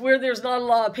where there's not a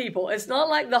lot of people. It's not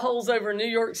like the holes over New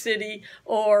York City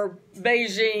or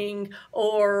Beijing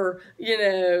or,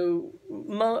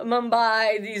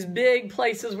 Mumbai, these big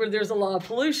places where there's a lot of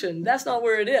pollution. That's not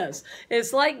where it is.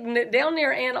 It's like down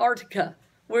near Antarctica,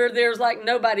 where there's like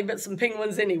nobody but some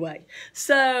penguins anyway.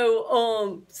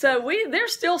 So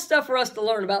there's still stuff for us to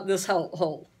learn about this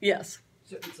hole. Yes.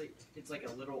 So it's like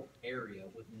a little area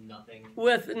with nothing.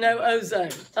 With no ozone.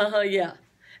 Yeah.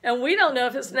 And we don't know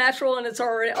if it's natural and it's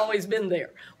always been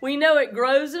there. We know it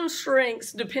grows and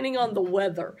shrinks depending on the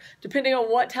weather. Depending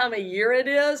on what time of year it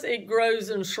is, it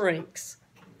grows and shrinks.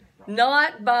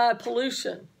 Not by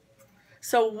pollution.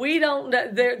 So we don't know.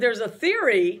 There's a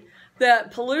theory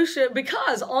that pollution,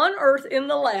 because on Earth in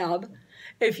the lab,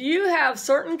 if you have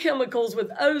certain chemicals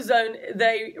with ozone,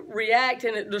 they react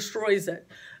and it destroys it.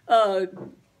 CFCs.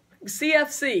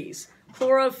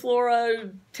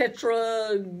 Chlorofluoro,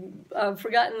 tetra, I've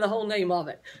forgotten the whole name of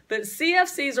it. But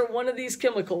CFCs are one of these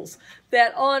chemicals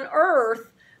that on Earth,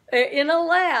 in a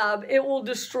lab, it will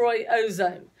destroy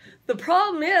ozone. The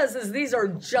problem is these are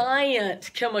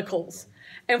giant chemicals.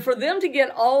 And for them to get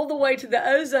all the way to the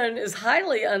ozone is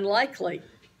highly unlikely.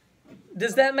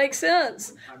 Does that make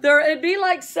sense? It'd be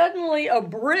like suddenly a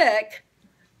brick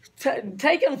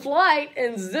taking flight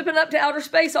and zipping up to outer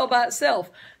space all by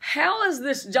itself. How is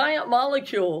this giant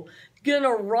molecule going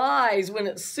to rise when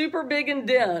it's super big and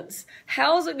dense?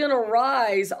 How is it going to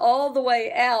rise all the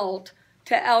way out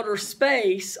to outer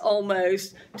space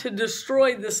almost to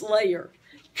destroy this layer?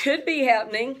 Could be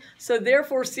happening, so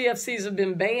therefore CFCs have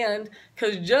been banned,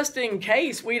 because just in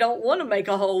case we don't want to make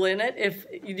a hole in it.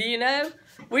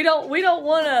 We don't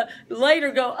want to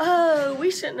later go, oh,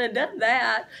 we shouldn't have done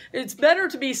that. It's better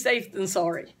to be safe than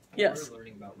sorry. Yes. We're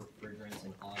learning about refrigerants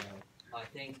and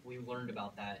think we learned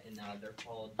about that, and they're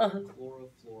called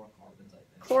chlorofluorocarbons, I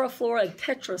think. Chlorofluora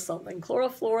tetra something.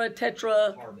 Chlorofluora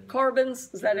tetra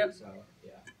carbons. Is that it? So,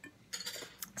 yeah.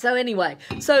 So anyway,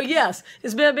 so yes,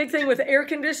 it's been a big thing with air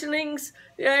conditioners.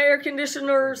 We were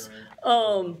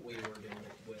doing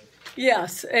it with.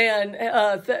 Yes, and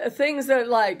things that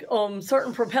like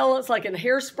certain propellants, like in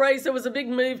hairsprays, there was a big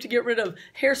move to get rid of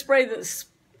hairspray that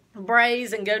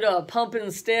sprays and go to a pump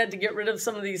instead to get rid of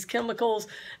some of these chemicals.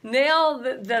 Now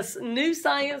this new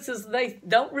science is they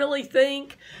don't really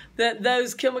think that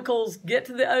those chemicals get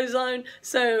to the ozone.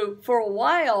 So for a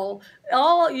while,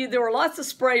 there were lots of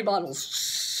spray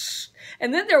bottles,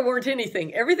 and then there weren't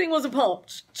anything. Everything was a pump.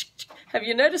 Have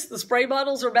you noticed the spray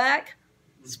bottles are back?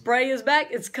 Spray is back.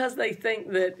 It's because they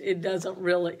think that it doesn't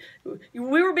really.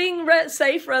 We were being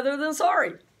safe rather than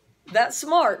sorry. That's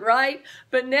smart, right?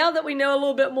 But now that we know a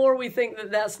little bit more, we think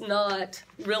that that's not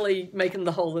really making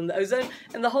the hole in the ozone,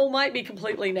 and the hole might be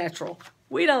completely natural.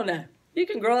 We don't know. You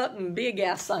can grow up and be a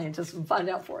gas scientist and find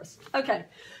out for us. Okay,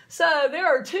 so there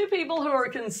are two people who are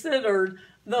considered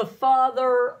the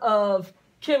father of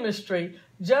chemistry,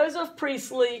 Joseph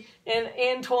Priestley and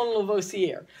Antoine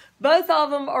Lavoisier. Both of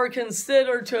them are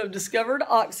considered to have discovered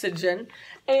oxygen.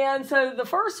 And so the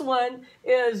first one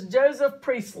is Joseph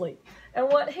Priestley. And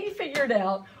what he figured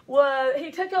out was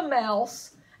he took a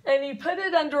mouse and he put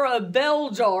it under a bell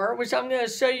jar, which I'm going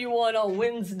to show you one on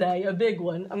Wednesday, a big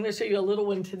one. I'm going to show you a little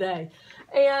one today.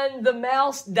 And the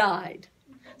mouse died.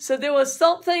 So there was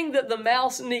something that the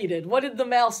mouse needed. What did the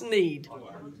mouse need?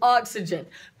 Oxygen.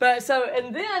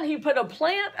 And then he put a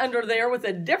plant under there with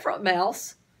a different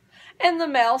mouse, and the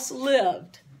mouse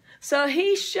lived. So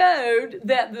he showed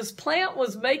that this plant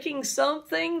was making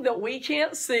something that we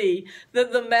can't see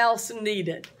that the mouse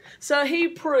needed. So he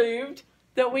proved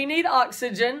that we need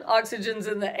oxygen. Oxygen's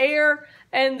in the air,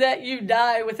 and that you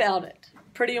die without it.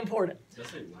 Pretty important. Does that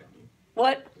say lightning?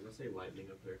 What? Does that say lightning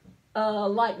up there?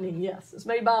 Lightning, yes. It's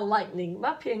made by lightning.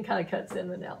 My pen kind of cuts in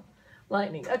and out.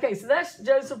 Lightning. Okay, so that's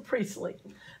Joseph Priestley.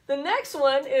 The next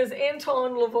one is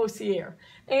Antoine Lavoisier.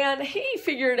 And he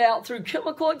figured out through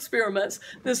chemical experiments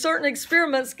that certain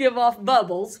experiments give off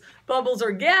bubbles. Bubbles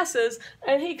are gases,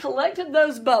 and he collected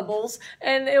those bubbles,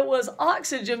 and it was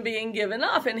oxygen being given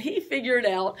off. And he figured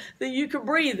out that you could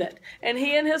breathe it. And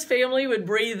he and his family would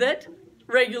breathe it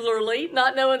regularly,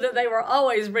 not knowing that they were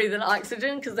always breathing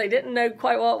oxygen because they didn't know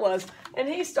quite what it was. And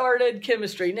he started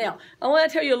chemistry. Now, I want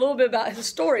to tell you a little bit about his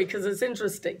story because it's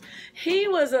interesting. He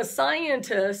was a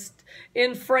scientist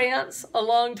in France a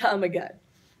long time ago.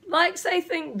 Like, say,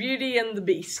 think Beauty and the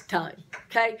Beast time,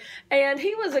 okay? And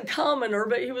he was a commoner,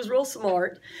 but he was real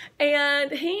smart. And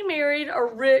he married a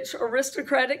rich,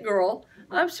 aristocratic girl.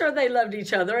 I'm sure they loved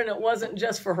each other, and it wasn't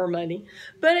just for her money.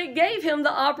 But it gave him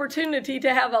the opportunity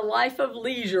to have a life of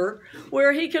leisure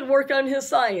where he could work on his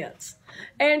science.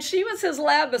 And she was his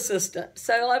lab assistant.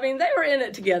 So, I mean, they were in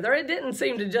it together. It didn't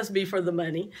seem to just be for the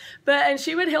money. And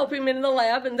she would help him in the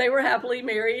lab, and they were happily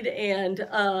married and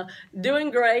doing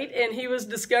great. And he was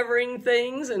discovering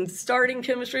things and starting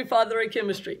chemistry, father of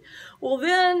chemistry. Well,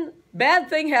 then, bad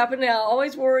thing happened. Now, I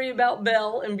always worry about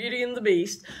Belle and Beauty and the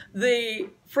Beast, the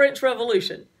French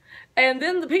Revolution. And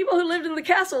then the people who lived in the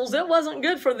castles, it wasn't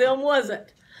good for them, was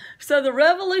it? So the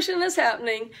revolution is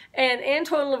happening, and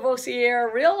Antoine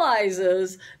Lavoisier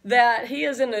realizes that he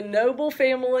is in a noble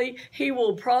family. He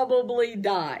will probably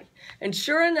die. And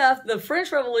sure enough, the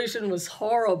French Revolution was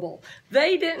horrible.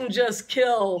 They didn't just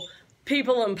kill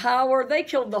people in power, they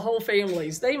killed the whole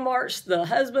families. They marched the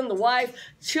husband, the wife,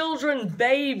 children,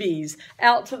 babies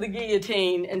out to the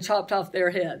guillotine and chopped off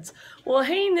their heads. Well,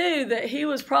 he knew that he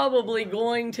was probably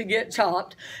going to get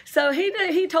chopped. So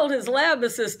he told his lab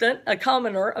assistant, a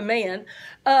commoner, a man,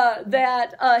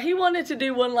 that he wanted to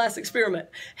do one last experiment.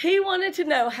 He wanted to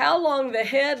know how long the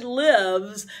head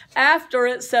lives after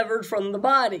it's severed from the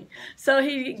body. So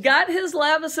he got his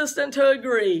lab assistant to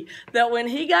agree that when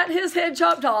he got his head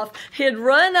chopped off, he'd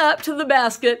run up to the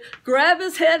basket, grab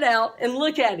his head out, and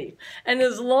look at him. And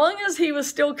as long as he was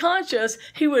still conscious,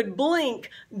 he would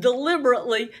blink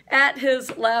deliberately at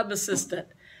his lab assistant.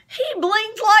 He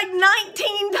blinked like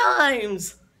 19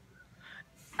 times.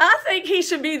 I think he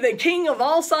should be the king of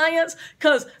all science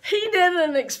because he did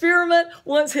an experiment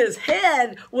once his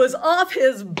head was off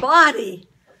his body.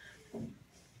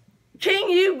 Can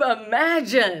you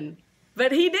imagine?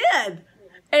 But he did.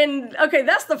 And okay,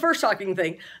 that's the first shocking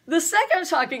thing. The second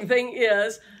shocking thing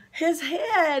is his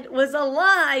head was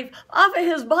alive off of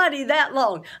his body that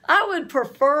long. I would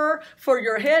prefer for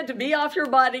your head to be off your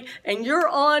body and you're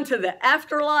on to the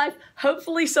afterlife,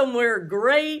 hopefully somewhere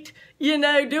great, you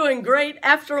know, doing great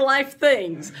afterlife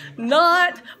things,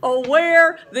 not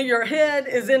aware that your head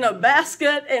is in a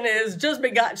basket and it has just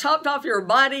got chopped off your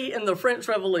body in the French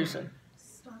Revolution.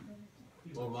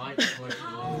 Well,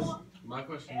 my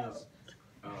question is,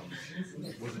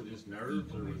 was it just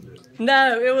nerves or was it?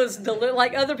 No, it was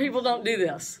like other people don't do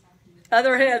this.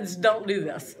 Other heads don't do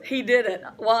this. He did it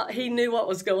while he knew what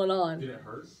was going on. Did it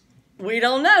hurt? We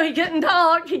don't know. He couldn't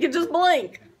talk. He could just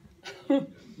blink.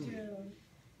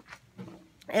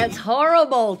 It's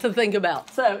horrible to think about.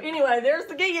 So anyway, there's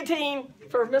the guillotine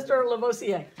for Mr.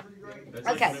 Lavoisier. That's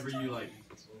Okay. like whenever you like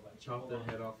chop the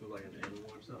head off of like an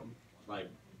animal or something, like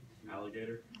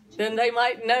alligator. Then they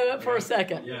might know it for a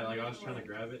second. Yeah, like I was trying to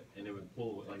grab it and it would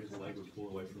pull, like his leg would pull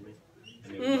away from me.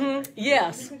 And it would, like,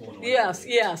 Yes, keep pulling away yes, from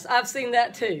me. yes. I've seen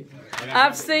that too. Like, I've I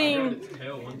grabbed seen. its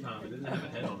tail one time. It didn't have a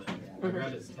head on it. I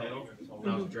grabbed its tail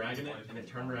and I was dragging it and it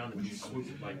turned around and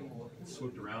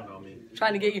swooped around on me.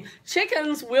 Trying to get you.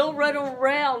 Chickens will run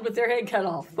around with their head cut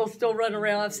off. They'll still run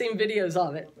around. I've seen videos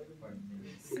of it.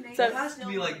 So It has to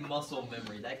be like muscle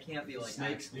memory. That can't be like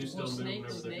Snakes do still move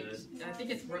whenever they're dead. I think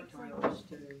it's reptiles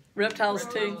too. reptiles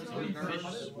too.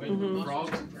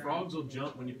 Frogs will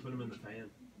jump when you put them in the fan.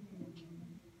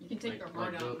 You can take their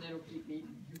heart out and it'll keep beating.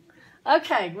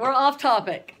 Okay, we're off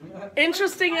topic.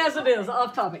 Interesting as it is,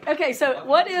 off topic. Okay, so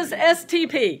what is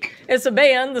STP? It's a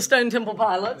band, the Stone Temple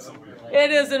Pilots.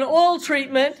 It is an oil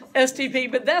treatment,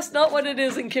 STP, but that's not what it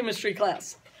is in chemistry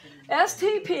class.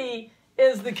 STP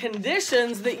is the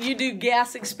conditions that you do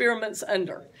gas experiments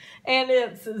under. And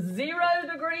it's 0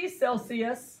 degrees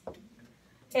Celsius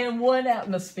and 1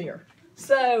 atmosphere.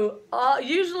 So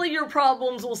usually your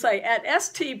problems will say at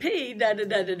STP,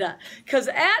 da-da-da-da-da. Because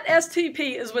at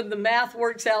STP is when the math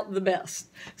works out the best.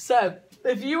 So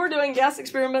if you were doing gas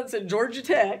experiments at Georgia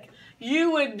Tech,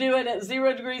 you would do it at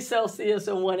 0 degrees Celsius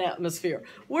and 1 atmosphere.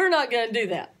 We're not going to do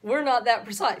that. We're not that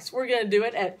precise. We're going to do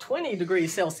it at 20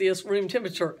 degrees Celsius room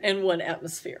temperature and 1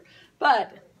 atmosphere.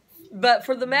 But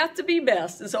for the math to be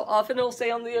best, and so often it'll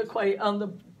say on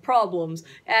the problems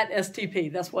at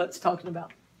STP. That's what it's talking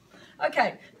about.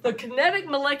 Okay, the kinetic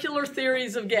molecular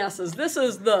theories of gases. This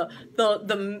is the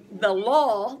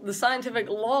law, the scientific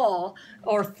law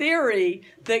or theory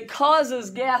that causes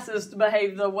gases to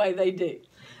behave the way they do.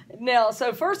 Now,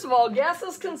 so first of all,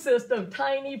 gases consist of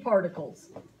tiny particles.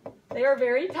 They are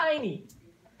very tiny.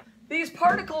 These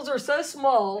particles are so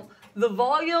small, the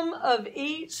volume of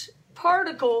each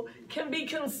particle can be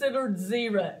considered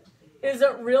 0. Is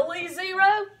it really 0?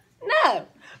 No,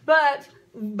 but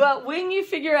when you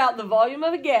figure out the volume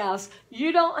of a gas,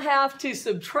 you don't have to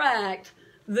subtract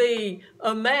the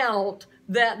amount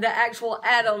that the actual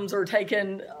atoms are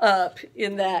taken up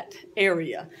in that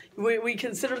area. We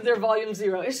consider their volume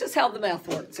 0. It's just how the math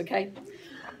works, okay?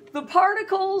 The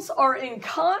particles are in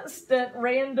constant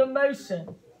random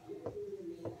motion.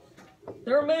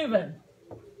 They're moving,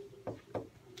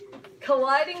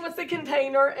 colliding with the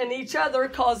container and each other,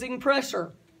 causing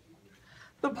pressure.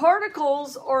 The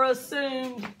particles are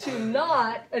assumed to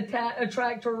not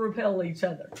attract or repel each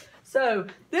other. So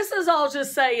this is all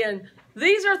just saying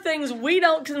these are things we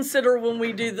don't consider when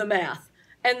we do the math,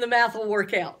 and the math will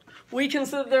work out. We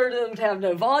consider them to have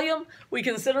no volume, we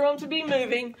consider them to be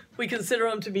moving, we consider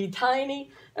them to be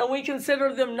tiny, and we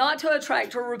consider them not to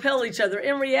attract or repel each other.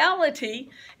 In reality,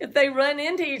 if they run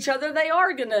into each other, they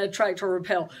are going to attract or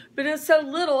repel, but it's so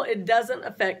little it doesn't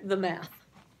affect the math.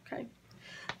 Okay.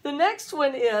 The next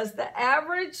one is the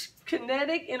average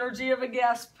kinetic energy of a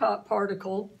gas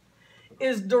particle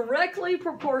is directly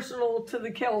proportional to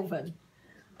the Kelvin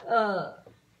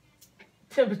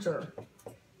temperature.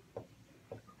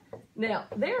 Now,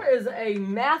 there is a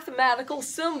mathematical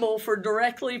symbol for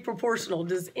directly proportional.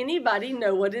 Does anybody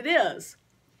know what it is?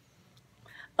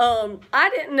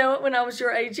 I didn't know it when I was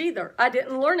your age either. I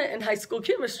didn't learn it in high school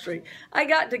chemistry. I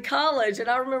got to college, and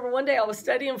I remember one day I was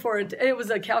studying for it. It was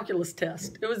a calculus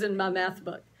test. It was in my math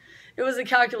book. It was a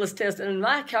calculus test, and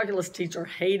my calculus teacher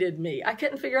hated me. I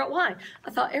couldn't figure out why.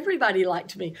 I thought everybody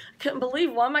liked me. I couldn't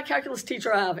believe why my calculus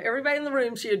teacher, out of everybody in the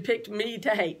room, she had picked me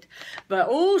to hate. But,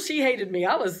 oh, she hated me.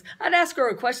 I'd ask her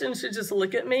a question. She'd just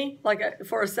look at me like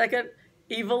for a second,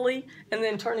 evilly, and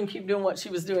then turn and keep doing what she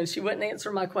was doing. She wouldn't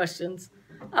answer my questions.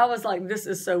 I was like, this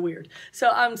is so weird. So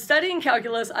I'm studying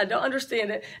calculus. I don't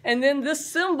understand it. And then this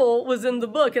symbol was in the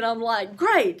book. And I'm like,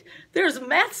 great. There's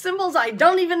math symbols. I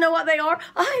don't even know what they are.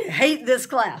 I hate this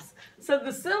class. So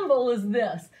the symbol is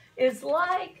this. It's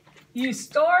like you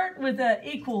start with an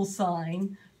equal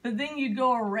sign, but then you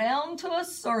go around to a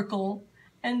circle,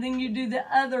 and then you do the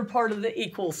other part of the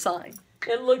equal sign.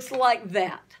 It looks like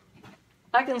that.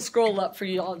 I can scroll up for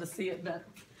you all to see it better.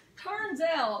 Turns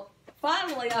out,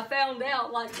 finally I found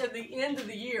out, like at the end of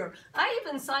the year, I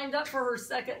even signed up for her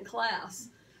second class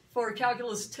for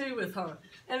Calculus 2 with her.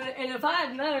 And if I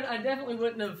had known, I definitely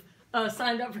wouldn't have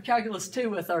signed up for Calculus 2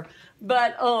 with her.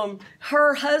 But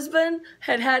her husband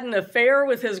had an affair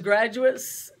with his graduate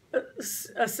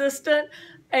assistant,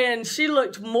 and she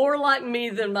looked more like me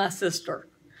than my sister.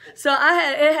 So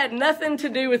it had nothing to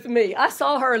do with me. I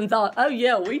saw her and thought, oh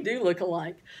yeah, we do look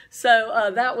alike.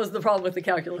 So that was the problem with the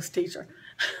calculus teacher.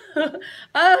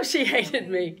 Oh, she hated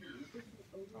me.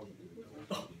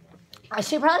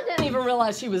 She probably didn't even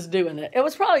realize she was doing it. It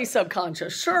was probably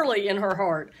subconscious. Surely in her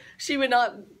heart, she would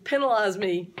not penalize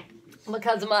me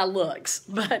because of my looks,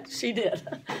 but she did.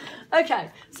 Okay,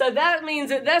 so that means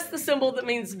that's the symbol that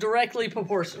means directly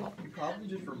proportional. You probably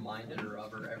just reminded her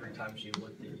of her every time she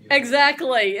looked at you.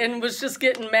 Exactly, and was just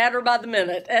getting madder by the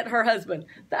minute at her husband.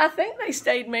 I think they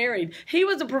stayed married. He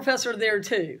was a professor there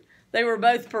too. They were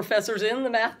both professors in the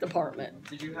math department.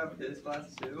 Did you have his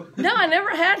class too? No, I never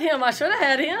had him. I should have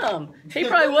had him. He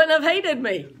probably wouldn't have hated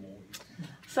me.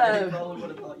 He probably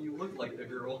would have thought you looked like the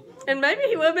girl. And maybe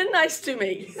he would have been nice to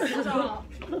me. Oh,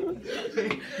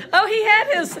 he had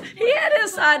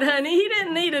his side, honey. He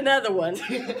didn't need another one.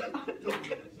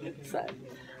 So,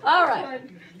 all right.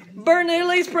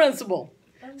 Bernoulli's principle.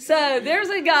 So there's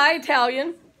a guy,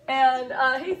 Italian,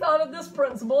 and he thought of this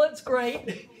principle. It's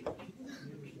great.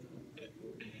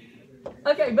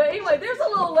 Okay, but anyway, there's a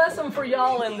little lesson for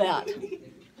y'all in that.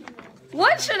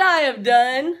 What should I have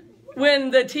done when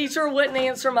the teacher wouldn't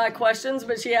answer my questions,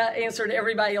 but she answered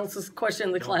everybody else's question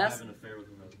in the class? Have an affair with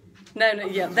her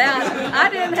husband. No, that I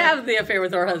didn't have the affair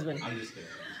with her husband. I'm just kidding.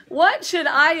 What should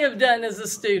I have done as a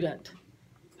student?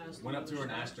 Went up to her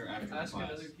and asked her after the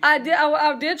class.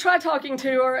 I did try talking to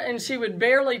her, and she would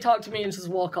barely talk to me and just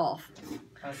walk off.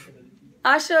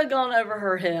 I should have gone over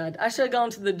her head. I should have gone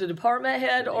to the department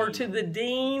head or to the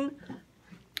dean.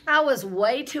 I was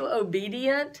way too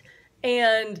obedient,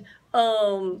 and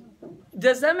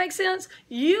does that make sense?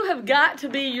 You have got to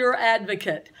be your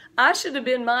advocate. I should have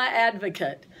been my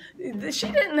advocate.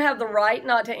 She didn't have the right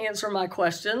not to answer my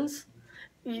questions.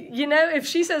 You know, if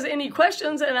she says any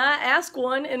questions and I ask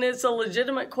one and it's a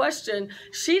legitimate question,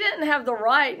 she didn't have the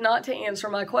right not to answer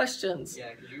my questions.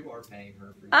 Yeah, because you are paying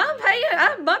her for I'm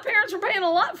paying. My parents were paying a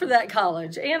lot for that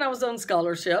college, and I was on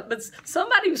scholarship, but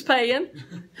somebody was paying.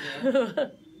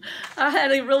 I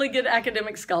had a really good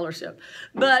academic scholarship,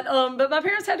 but my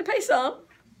parents had to pay some.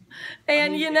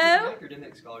 And you know,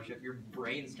 academic scholarship, your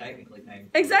brain's technically paying.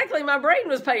 Exactly, my brain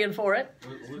was paying for it.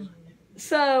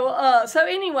 So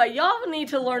anyway, y'all need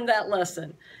to learn that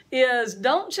lesson. Is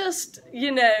don't just,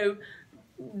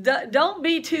 don't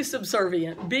be too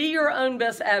subservient. Be your own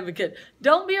best advocate.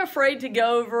 Don't be afraid to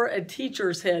go over a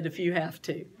teacher's head if you have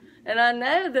to. And I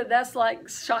know that that's like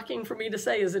shocking for me to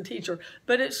say as a teacher,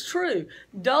 but it's true.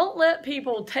 Don't let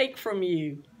people take from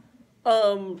you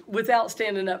without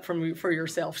standing up for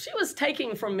yourself. She was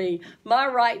taking from me my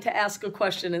right to ask a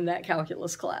question in that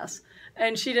calculus class,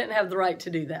 and she didn't have the right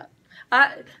to do that.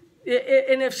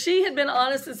 And if she had been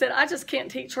honest and said, I just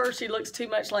can't teach her, she looks too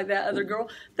much like that other girl,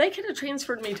 they could have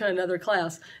transferred me to another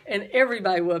class, and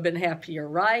everybody would have been happier,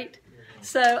 right?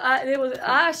 So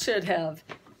I should have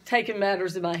taken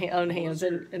matters in my own hands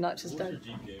and not just done. What was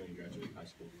your GPA when you graduated high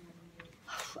school?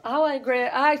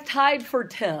 I tied for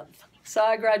 10th, so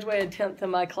I graduated 10th in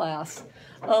my class.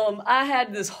 I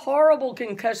had this horrible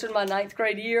concussion my 9th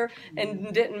grade year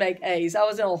and didn't make A's. I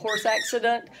was in a horse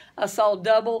accident. I saw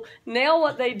double. Now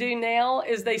what they do now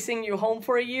is they send you home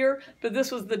for a year, but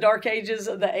this was the dark ages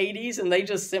of the 80s, and they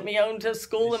just sent me home to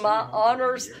school in my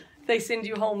honors. They send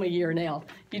you home a year now.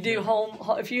 You do home,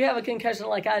 if you have a concussion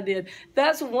like I did.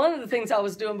 That's one of the things I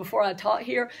was doing before I taught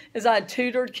here, is I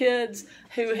tutored kids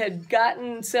who had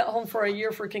gotten sent home for a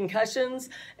year for concussions,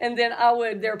 and then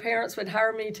their parents would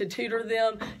hire me to tutor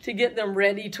them to get them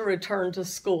ready to return to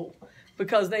school,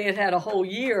 because they had had a whole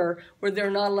year where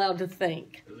they're not allowed to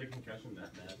think. Is a concussion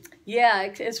that bad? Yeah,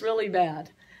 it's really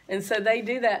bad. And so they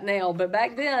do that now. But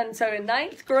back then, so in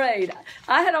 9th grade,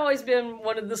 I had always been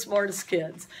one of the smartest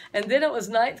kids. And then it was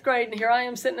 9th grade, and here I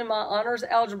am sitting in my honors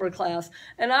algebra class.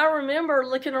 And I remember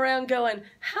looking around going,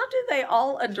 how do they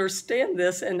all understand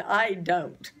this and I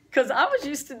don't? Because I was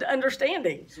used to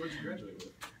understanding. So what did you graduate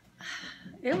with?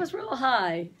 It was real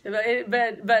high,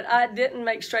 but I didn't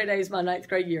make straight A's my 9th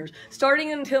grade years. Starting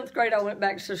in 10th grade, I went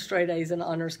back to straight A's in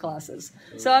honors classes.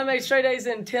 So I made straight A's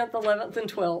in 10th, 11th, and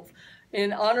 12th.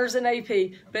 In honors and AP,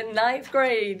 but 9th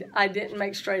grade, I didn't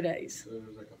make straight A's. So it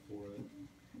was like a 4.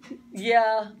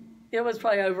 Yeah, it was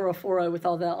probably over a 4.0 with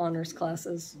all the honors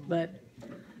classes, but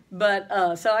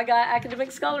so I got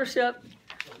academic scholarship.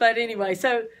 But anyway,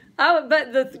 but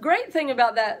the great thing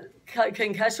about that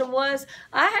concussion was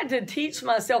I had to teach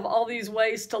myself all these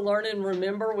ways to learn and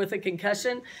remember with a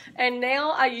concussion, and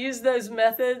now I use those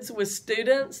methods with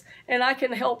students, and I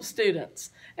can help students.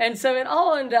 And so it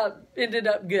all ended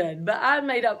up good. But I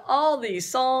made up all these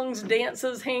songs,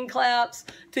 dances, hand claps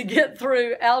to get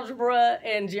through algebra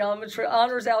and geometry,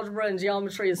 honors algebra and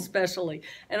geometry especially.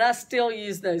 And I still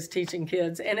use those teaching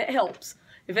kids, and it helps.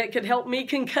 If it could help me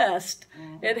concussed,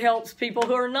 it helps people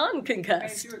who are non-concussed.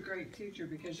 Makes you a great teacher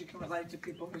because you can relate to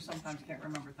people who sometimes can't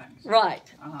remember things.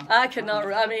 Right. I could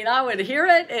not, I mean, I would hear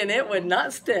it and it would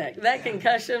not stick. That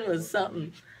concussion was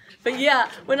something. But yeah,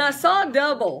 when I saw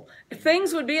double,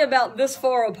 things would be about this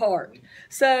far apart.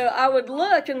 So I would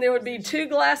look and there would be two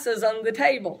glasses on the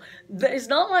table. It's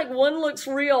not like one looks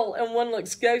real and one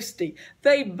looks ghosty.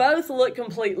 They both look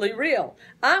completely real.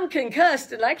 I'm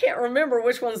concussed and I can't remember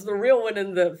which one's the real one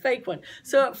and the fake one.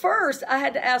 So at first I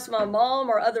had to ask my mom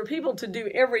or other people to do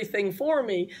everything for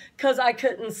me because I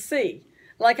couldn't see.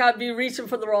 Like I'd be reaching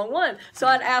for the wrong one. So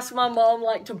I'd ask my mom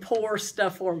like to pour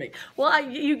stuff for me. Well,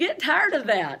 you get tired of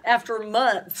that after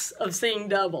months of seeing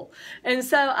double. And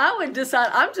so I would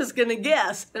decide I'm just going to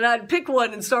guess. And I'd pick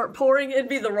one and start pouring. It'd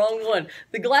be the wrong one.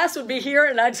 The glass would be here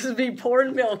and I'd just be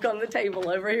pouring milk on the table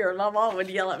over here. And my mom would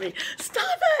yell at me,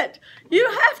 "Stop it! You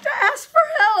have to ask for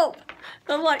help."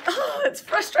 And I'm like, oh, it's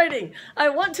frustrating. I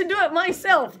want to do it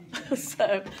myself.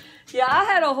 So... yeah, I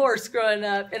had a horse growing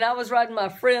up, and I was riding my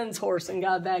friend's horse and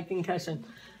got a bad concussion.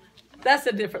 That's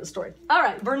a different story. All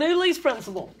right, Bernoulli's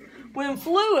principle. When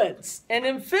fluids, and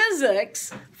in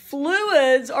physics,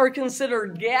 fluids are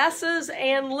considered gases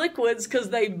and liquids because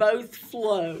they both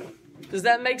flow. Does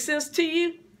that make sense to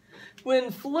you?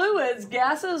 When fluids,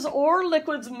 gases, or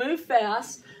liquids move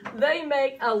fast, they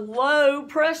make a low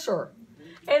pressure.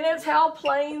 And it's how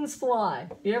planes fly.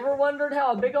 You ever wondered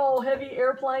how a big old heavy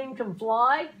airplane can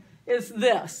fly? It's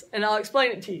this, and I'll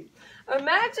explain it to you.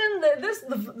 Imagine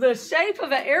that the shape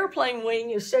of an airplane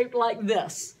wing is shaped like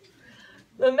this.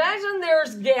 Imagine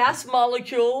there's gas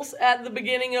molecules at the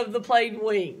beginning of the plane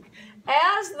wing.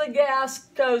 As the gas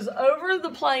goes over the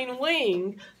plane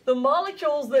wing, the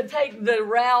molecules that take the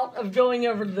route of going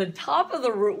over the top of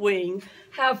the wing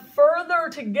have further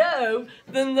to go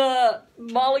than the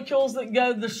molecules that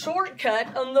go the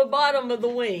shortcut on the bottom of the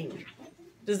wing.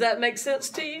 Does that make sense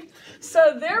to you?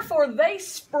 So therefore, they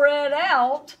spread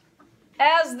out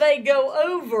as they go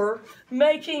over,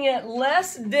 making it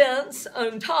less dense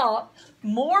on top,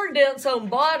 more dense on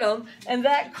bottom, and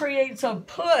that creates a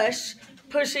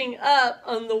pushing up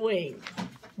on the wing.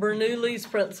 Bernoulli's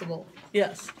principle.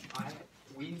 Yes?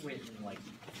 We went in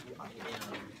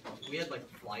we had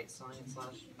flight science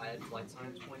I had flight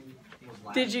science when it was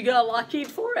last Did you go to Lockheed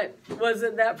for it? Was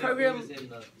it that program?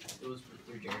 It was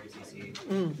through Jerry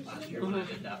CC last year when I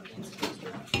did that one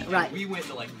semester. Right. We went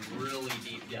to really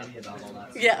deep depth about all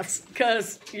that stuff. Yes,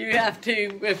 because you have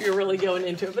to if you're really going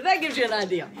into it. But that gives you an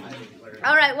idea.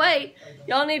 All right, wait.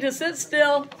 Y'all need to sit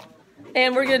still,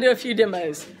 and we're going to do a few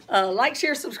demos. Like,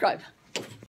 share, subscribe.